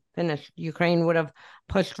already. Finished. Ukraine would have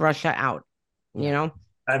pushed Russia out,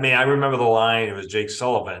 I mean, I remember the line, it was Jake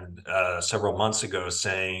Sullivan several months ago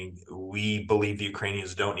saying, we believe the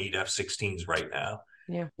Ukrainians don't need F-16s right now.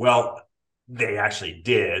 Yeah. Well, they actually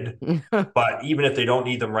did, but even if they don't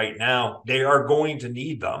need them right now, they are going to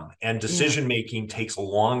need them. And decision-making takes a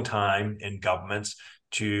long time in governments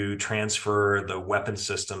to transfer the weapon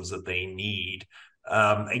systems that they need.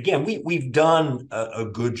 Again, we've done a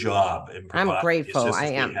good job in providing I'm grateful. I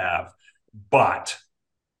am. We have, but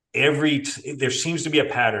there seems to be a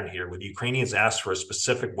pattern here. When the Ukrainians ask for a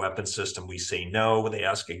specific weapon system, we say no. When they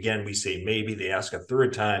ask again, we say maybe. They ask a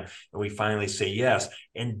third time, and we finally say yes.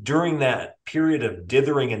 And during that period of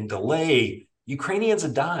dithering and delay, Ukrainians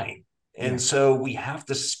are dying. And so we have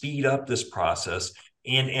to speed up this process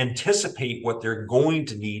and anticipate what they're going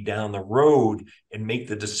to need down the road and make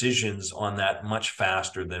the decisions on that much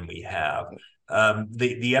faster than we have.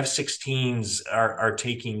 The F-16s are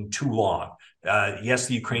taking too long. Yes,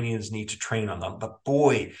 the Ukrainians need to train on them, but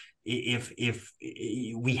boy, if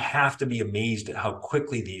we have to be amazed at how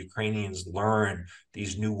quickly the Ukrainians learn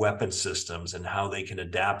these new weapon systems and how they can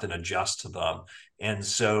adapt and adjust to them. And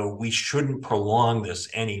so we shouldn't prolong this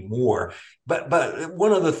anymore. But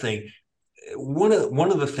one of the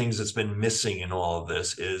things that's been missing in all of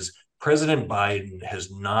this is President Biden has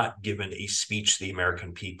not given a speech to the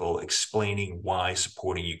American people explaining why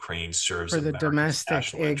supporting Ukraine serves for the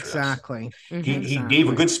domestic. Exactly. Mm-hmm. He gave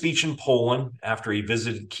a good speech in Poland after he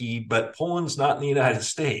visited Kyiv, but Poland's not in the United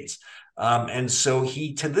States. And so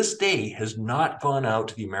he, to this day, has not gone out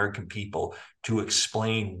to the American people to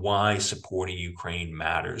explain why supporting Ukraine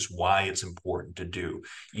matters, why it's important to do.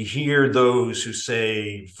 You hear those who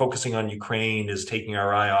say focusing on Ukraine is taking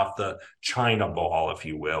our eye off the China ball, if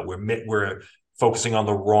you will. We're focusing on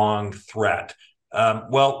the wrong threat.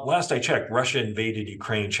 Well, last I checked, Russia invaded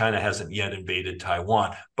Ukraine. China hasn't yet invaded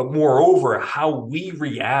Taiwan. But moreover, how we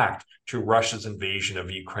react to Russia's invasion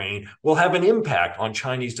of Ukraine will have an impact on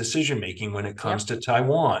Chinese decision-making when it comes to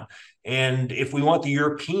Taiwan. And if we want the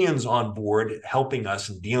Europeans on board helping us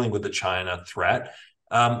in dealing with the China threat,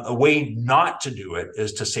 a way not to do it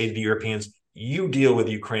is to say to the Europeans, you deal with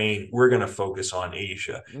Ukraine, we're going to focus on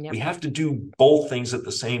Asia. We have to do both things at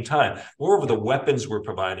the same time. Moreover, the weapons we're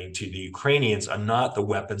providing to the Ukrainians are not the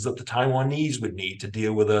weapons that the Taiwanese would need to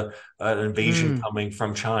deal with an invasion coming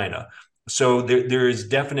from China. So there is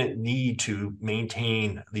definite need to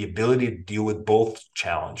maintain the ability to deal with both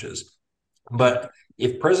challenges. But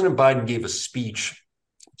if President Biden gave a speech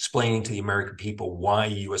explaining to the American people why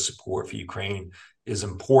U.S. support for Ukraine is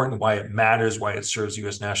important, why it matters, why it serves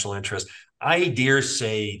U.S. national interest, I dare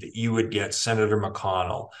say that you would get Senator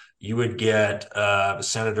McConnell, you would get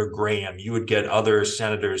Senator Graham, you would get other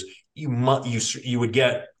senators, you would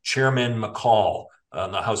get Chairman McCall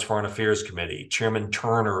on the House Foreign Affairs Committee, Chairman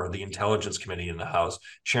Turner of the Intelligence Committee in the House,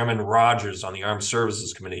 Chairman Rogers on the Armed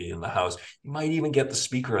Services Committee in the House. You might even get the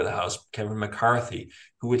Speaker of the House, Kevin McCarthy,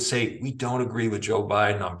 who would say, we don't agree with Joe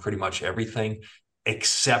Biden on pretty much everything,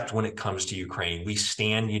 except when it comes to Ukraine. We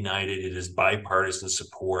stand united. It is bipartisan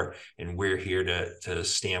support, and we're here to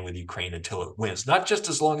stand with Ukraine until it wins. Not just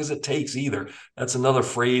as long as it takes either. That's another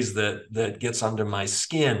phrase that gets under my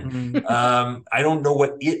skin. I don't know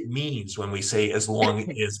what it means when we say as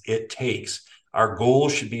long as it takes. Our goal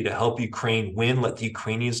should be to help Ukraine win. Let the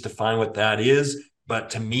Ukrainians define what that is.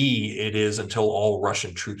 But to me, it is until all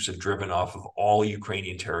Russian troops have driven off of all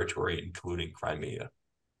Ukrainian territory, including Crimea.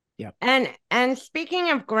 Yeah. And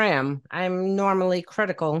speaking of Graham, I'm normally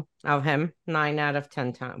critical of him 9 out of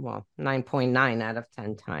 10 times. Well, 9.9 out of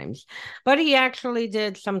 10 times. But he actually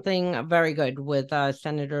did something very good with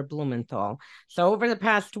Senator Blumenthal. So over the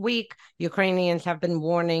past week, Ukrainians have been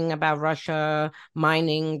warning about Russia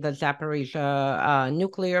mining the Zaporizhia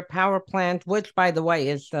nuclear power plant, which, by the way,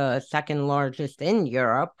 is the second largest in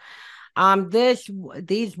Europe.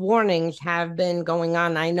 These warnings have been going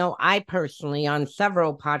on. I know I personally, on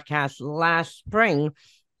several podcasts last spring,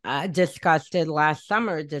 discussed it, last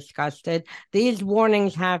summer discussed it. These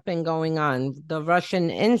warnings have been going on. The Russian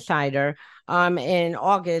Insider in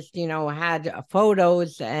August, had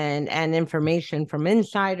photos and information from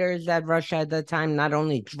insiders that Russia at the time not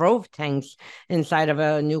only drove tanks inside of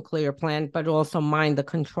a nuclear plant, but also mined the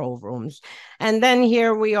control rooms. And then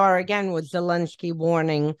here we are again with Zelensky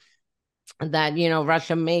warning that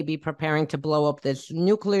Russia may be preparing to blow up this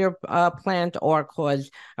nuclear plant or cause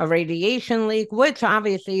a radiation leak, which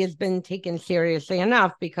obviously has been taken seriously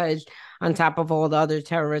enough, because on top of all the other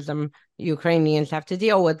terrorism Ukrainians have to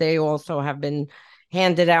deal with, they also have been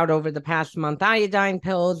handed out over the past month iodine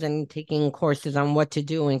pills and taking courses on what to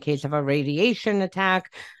do in case of a radiation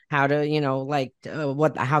attack, how to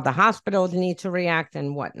how the hospitals need to react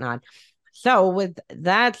and whatnot. So with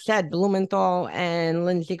that said, Blumenthal and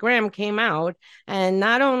Lindsey Graham came out, and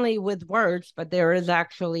not only with words, but there is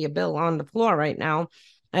actually a bill on the floor right now,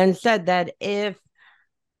 and said that if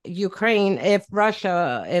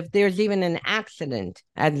Russia, if there's even an accident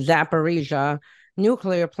at Zaporizhia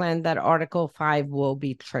nuclear plant, that Article 5 will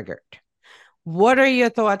be triggered. What are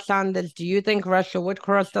your thoughts on this? Do you think Russia would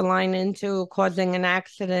cross the line into causing an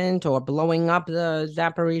accident or blowing up the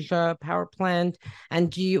Zaporizhia power plant?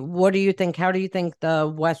 And what do you think? How do you think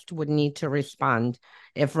the West would need to respond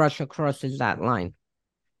if Russia crosses that line?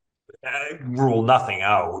 Rule nothing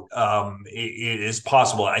out. It is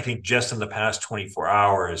possible. I think just in the past 24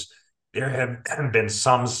 hours, there have been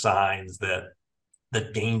some signs that the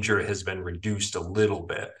danger has been reduced a little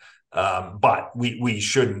bit. But we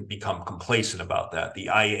shouldn't become complacent about that. The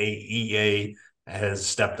IAEA has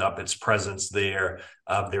stepped up its presence there.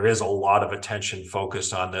 There is a lot of attention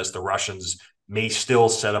focused on this. The Russians may still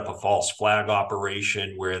set up a false flag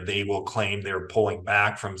operation where they will claim they're pulling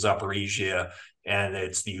back from Zaporizhia, and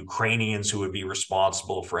it's the Ukrainians who would be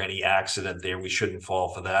responsible for any accident there. We shouldn't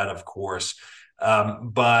fall for that, of course.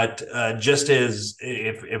 But just as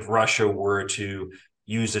if Russia were to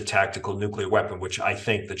use a tactical nuclear weapon, which I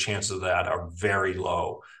think the chances of that are very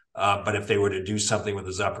low. But if they were to do something with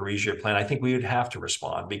the Zaporizhia plant, I think we would have to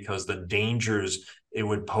respond, because the dangers it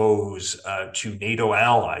would pose to NATO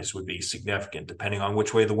allies would be significant, depending on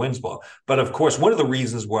which way the winds blow. But of course, one of the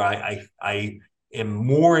reasons why I am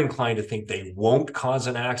more inclined to think they won't cause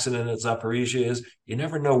an accident at Zaporizhia is you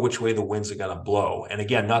never know which way the winds are going to blow. And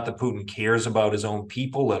again, not that Putin cares about his own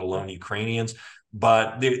people, let alone Ukrainians,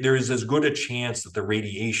 but there is as good a chance that the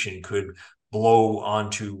radiation could blow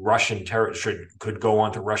onto Russian territory, could go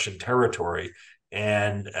onto Russian territory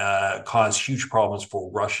and cause huge problems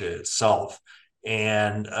for Russia itself.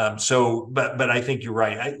 And but I think you're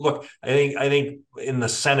right. I think in the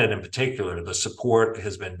Senate in particular, the support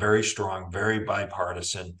has been very strong, very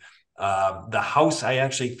bipartisan. The House, I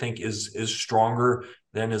actually think, is stronger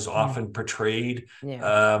than is often portrayed.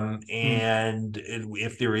 Yeah. And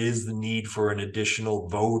if there is the need for an additional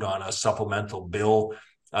vote on a supplemental bill,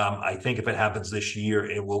 I think if it happens this year,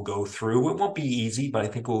 it will go through. It won't be easy, but I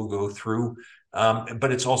think it will go through.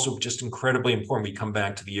 But it's also just incredibly important. We come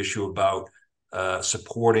back to the issue about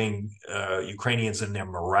supporting Ukrainians in their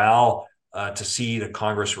morale, to see the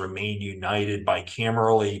Congress remain united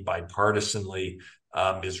bicamerally, bipartisanly,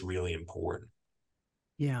 is really important.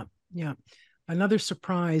 Yeah. Another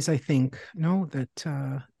surprise, I think,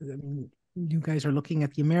 that you guys are looking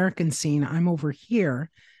at the American scene. I'm over here.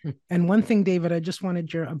 And one thing, David, I just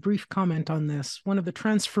wanted a brief comment on this. One of the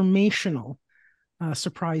transformational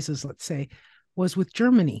surprises, let's say, was with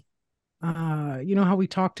Germany. You know how we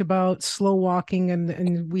talked about slow walking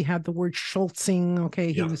and we had the word Schultzing.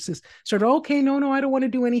 Okay, he was just sort of, okay, no, I don't want to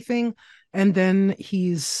do anything. And then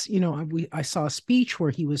he's, I saw a speech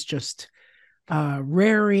where he was just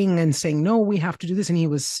raring and saying, no, we have to do this. And he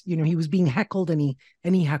was, he was being heckled, and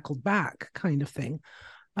he heckled back, kind of thing.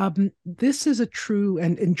 This is a true,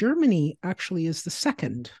 and in Germany actually is the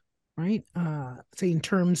second, right? Say in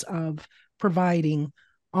terms of providing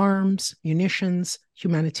arms, munitions,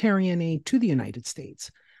 humanitarian aid to the United States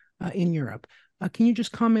in Europe. Can you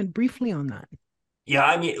just comment briefly on that? Yeah,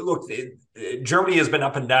 I mean, look, Germany has been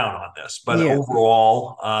up and down on this, but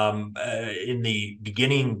overall, in the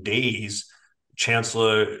beginning days,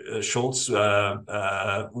 Chancellor Scholz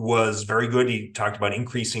was very good. He talked about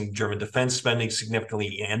increasing German defense spending significantly.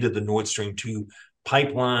 He ended the Nord Stream 2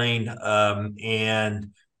 pipeline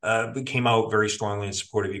and came out very strongly in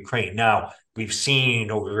support of Ukraine. Now, we've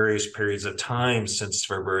seen over various periods of time since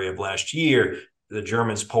February of last year, the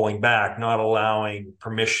Germans pulling back, not allowing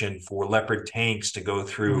permission for Leopard tanks to go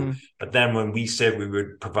through. Mm-hmm. But then when we said we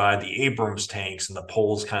would provide the Abrams tanks and the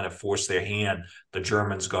Poles kind of forced their hand, the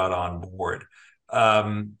Germans got on board.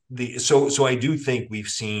 So I do think we've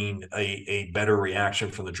seen a better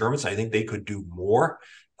reaction from the Germans. I think they could do more.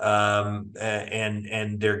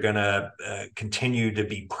 And they're going to continue to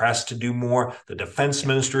be pressed to do more. The defense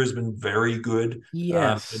minister has been very good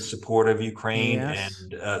in support of Ukraine. Yes.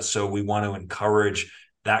 And so we want to encourage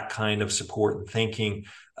that kind of support and thinking.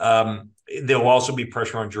 There'll also be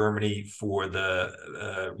pressure on Germany for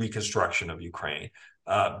the reconstruction of Ukraine.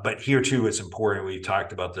 But here, too, it's important. We've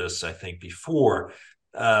talked about this, I think, before.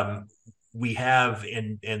 We have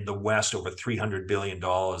in the West over $300 billion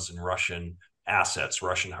in Russian assets,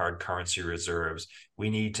 Russian hard currency reserves. We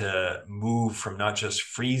need to move from not just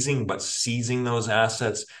freezing, but seizing those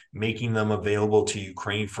assets, making them available to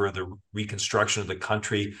Ukraine for the reconstruction of the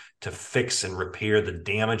country to fix and repair the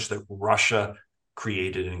damage that Russia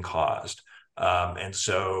created and caused. And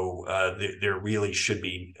so there really should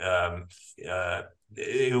be,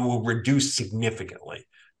 it will reduce significantly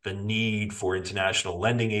the need for international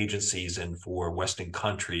lending agencies and for Western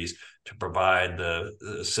countries to provide the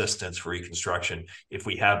assistance for reconstruction if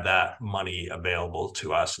we have that money available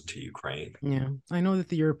to us and to Ukraine. Yeah, I know that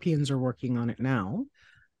the Europeans are working on it now.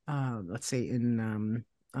 Let's say in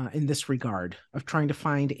this regard of trying to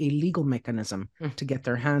find a legal mechanism to get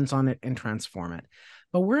their hands on it and transform it.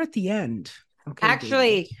 But we're at the end. Okay,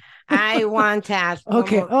 actually, I want to ask.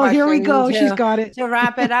 Okay. Oh, here we go. She's got it. To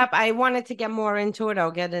wrap it up, I wanted to get more into it.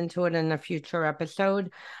 I'll get into it in a future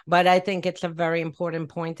episode, but I think it's a very important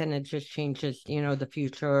point, and it just changes, the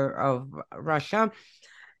future of Russia.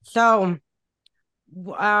 So,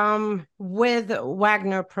 with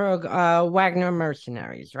Wagner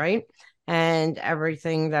mercenaries, right? And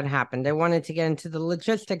everything that happened, I wanted to get into the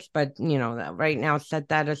logistics, but right now, set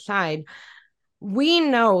that aside. We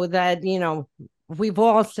know that, we've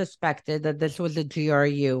all suspected that this was a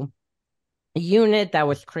GRU unit that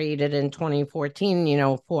was created in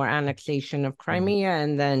 2014, for annexation of Crimea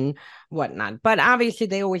and then whatnot. But obviously,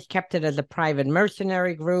 they always kept it as a private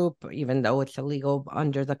mercenary group, even though it's illegal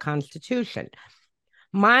under the Constitution.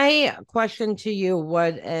 My question to you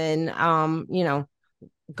would,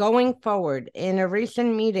 going forward, in a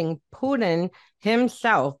recent meeting, Putin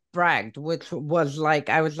himself bragged, which was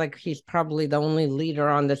I was like, he's probably the only leader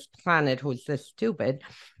on this planet who's this stupid.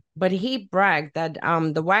 But he bragged that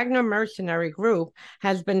the Wagner mercenary group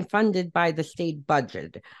has been funded by the state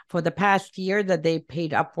budget for the past year, that they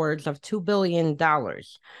paid upwards of $2 billion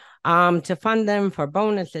to fund them for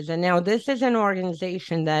bonuses. And now this is an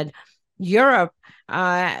organization that Europe,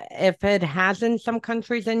 if it hasn't, some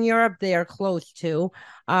countries in Europe, they are close to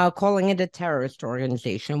calling it a terrorist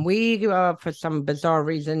organization. We, for some bizarre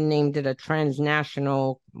reason, named it a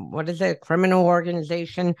transnational, criminal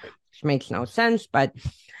organization, which makes no sense. But,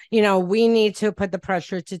 we need to put the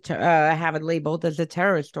pressure to have it labeled as a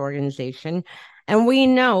terrorist organization. And we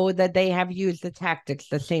know that they have used the tactics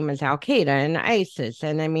the same as Al-Qaeda and ISIS.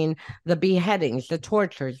 And I mean, the beheadings, the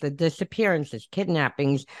tortures, the disappearances,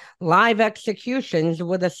 kidnappings, live executions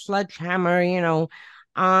with a sledgehammer,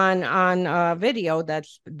 on a video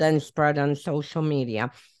that's then spread on social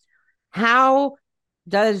media. How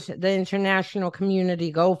does the international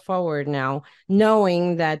community go forward now,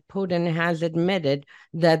 knowing that Putin has admitted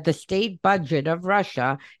that the state budget of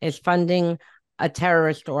Russia is funding a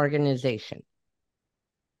terrorist organization?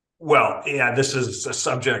 Well, yeah, this is a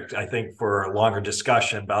subject, I think, for a longer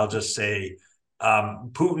discussion, but I'll just say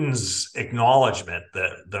Putin's acknowledgement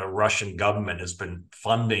that the Russian government has been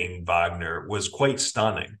funding Wagner was quite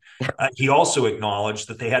stunning. He also acknowledged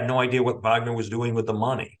that they had no idea what Wagner was doing with the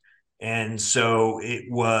money. And so it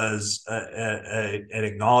was an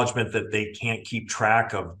acknowledgement that they can't keep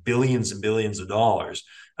track of billions and billions of dollars.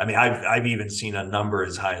 I mean, I've even seen a number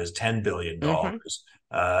as high as $10 billion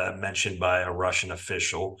mentioned by a Russian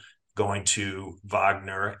official going to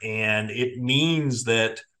Wagner. And it means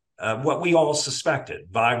that what we all suspected,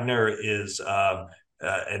 Wagner is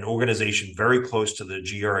an organization very close to the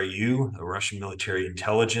GRU, the Russian military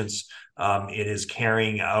intelligence. It is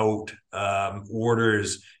carrying out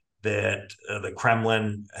orders that the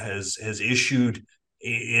Kremlin has issued.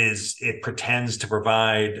 It pretends to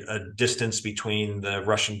provide a distance between the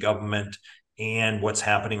Russian government and what's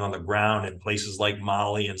happening on the ground in places like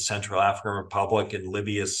Mali and Central African Republic and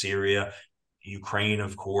Libya, Syria, Ukraine,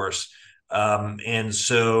 of course. And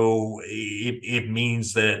so it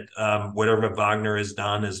means that whatever Wagner has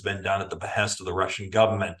done has been done at the behest of the Russian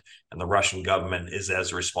government, and the Russian government is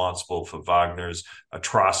as responsible for Wagner's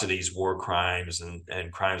atrocities, war crimes,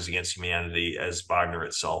 and crimes against humanity as Wagner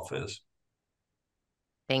itself is.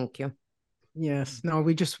 Thank you. Yes. No,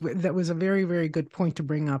 that was a very, very good point to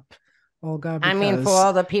bring up, Olga. I mean, for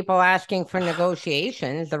all the people asking for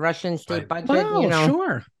negotiations, the Russian state budget,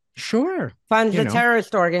 sure. funds a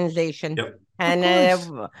terrorist organization. Yep.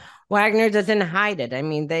 And Wagner doesn't hide it. I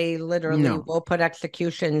mean, they literally will put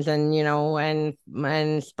executions and,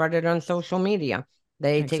 and spread it on social media.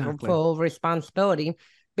 They take full responsibility.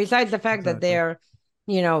 Besides the fact that they're,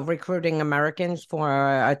 recruiting Americans for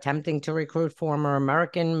attempting to recruit former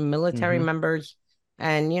American military members.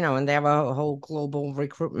 And, and they have a whole global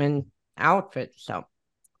recruitment outfit. So,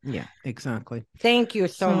 yeah, exactly. Thank you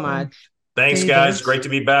so much. Thanks, guys. Great to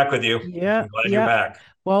be back with you. Yeah. I'm glad you're back.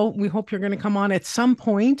 Well, we hope you're going to come on at some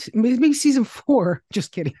point, maybe season 4.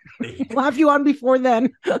 Just kidding. We'll have you on before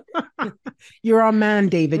then. You're our man,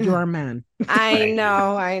 David. You're our man. I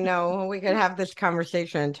know. We could have this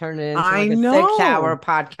conversation and turn it into a 6-hour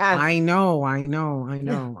podcast. I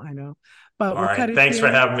know. But all right. Thanks for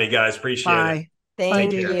having me, guys. Appreciate it.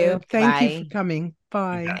 Thank you. Thank you for coming.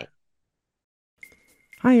 Bye.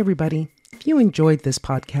 Hi, everybody. If you enjoyed this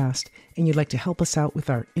podcast and you'd like to help us out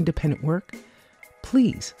with our independent work,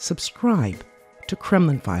 please subscribe to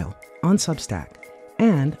Kremlin File on Substack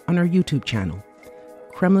and on our YouTube channel.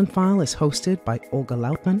 Kremlin File is hosted by Olga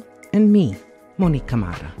Lautman and me, Monique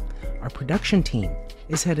Camara. Our production team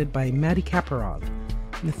is headed by Maddie Kaparov,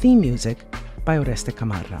 and the theme music by Oreste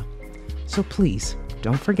Camara. So please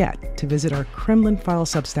don't forget to visit our Kremlin File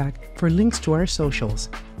Substack for links to our socials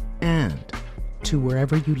and to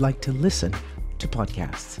wherever you'd like to listen to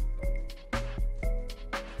podcasts.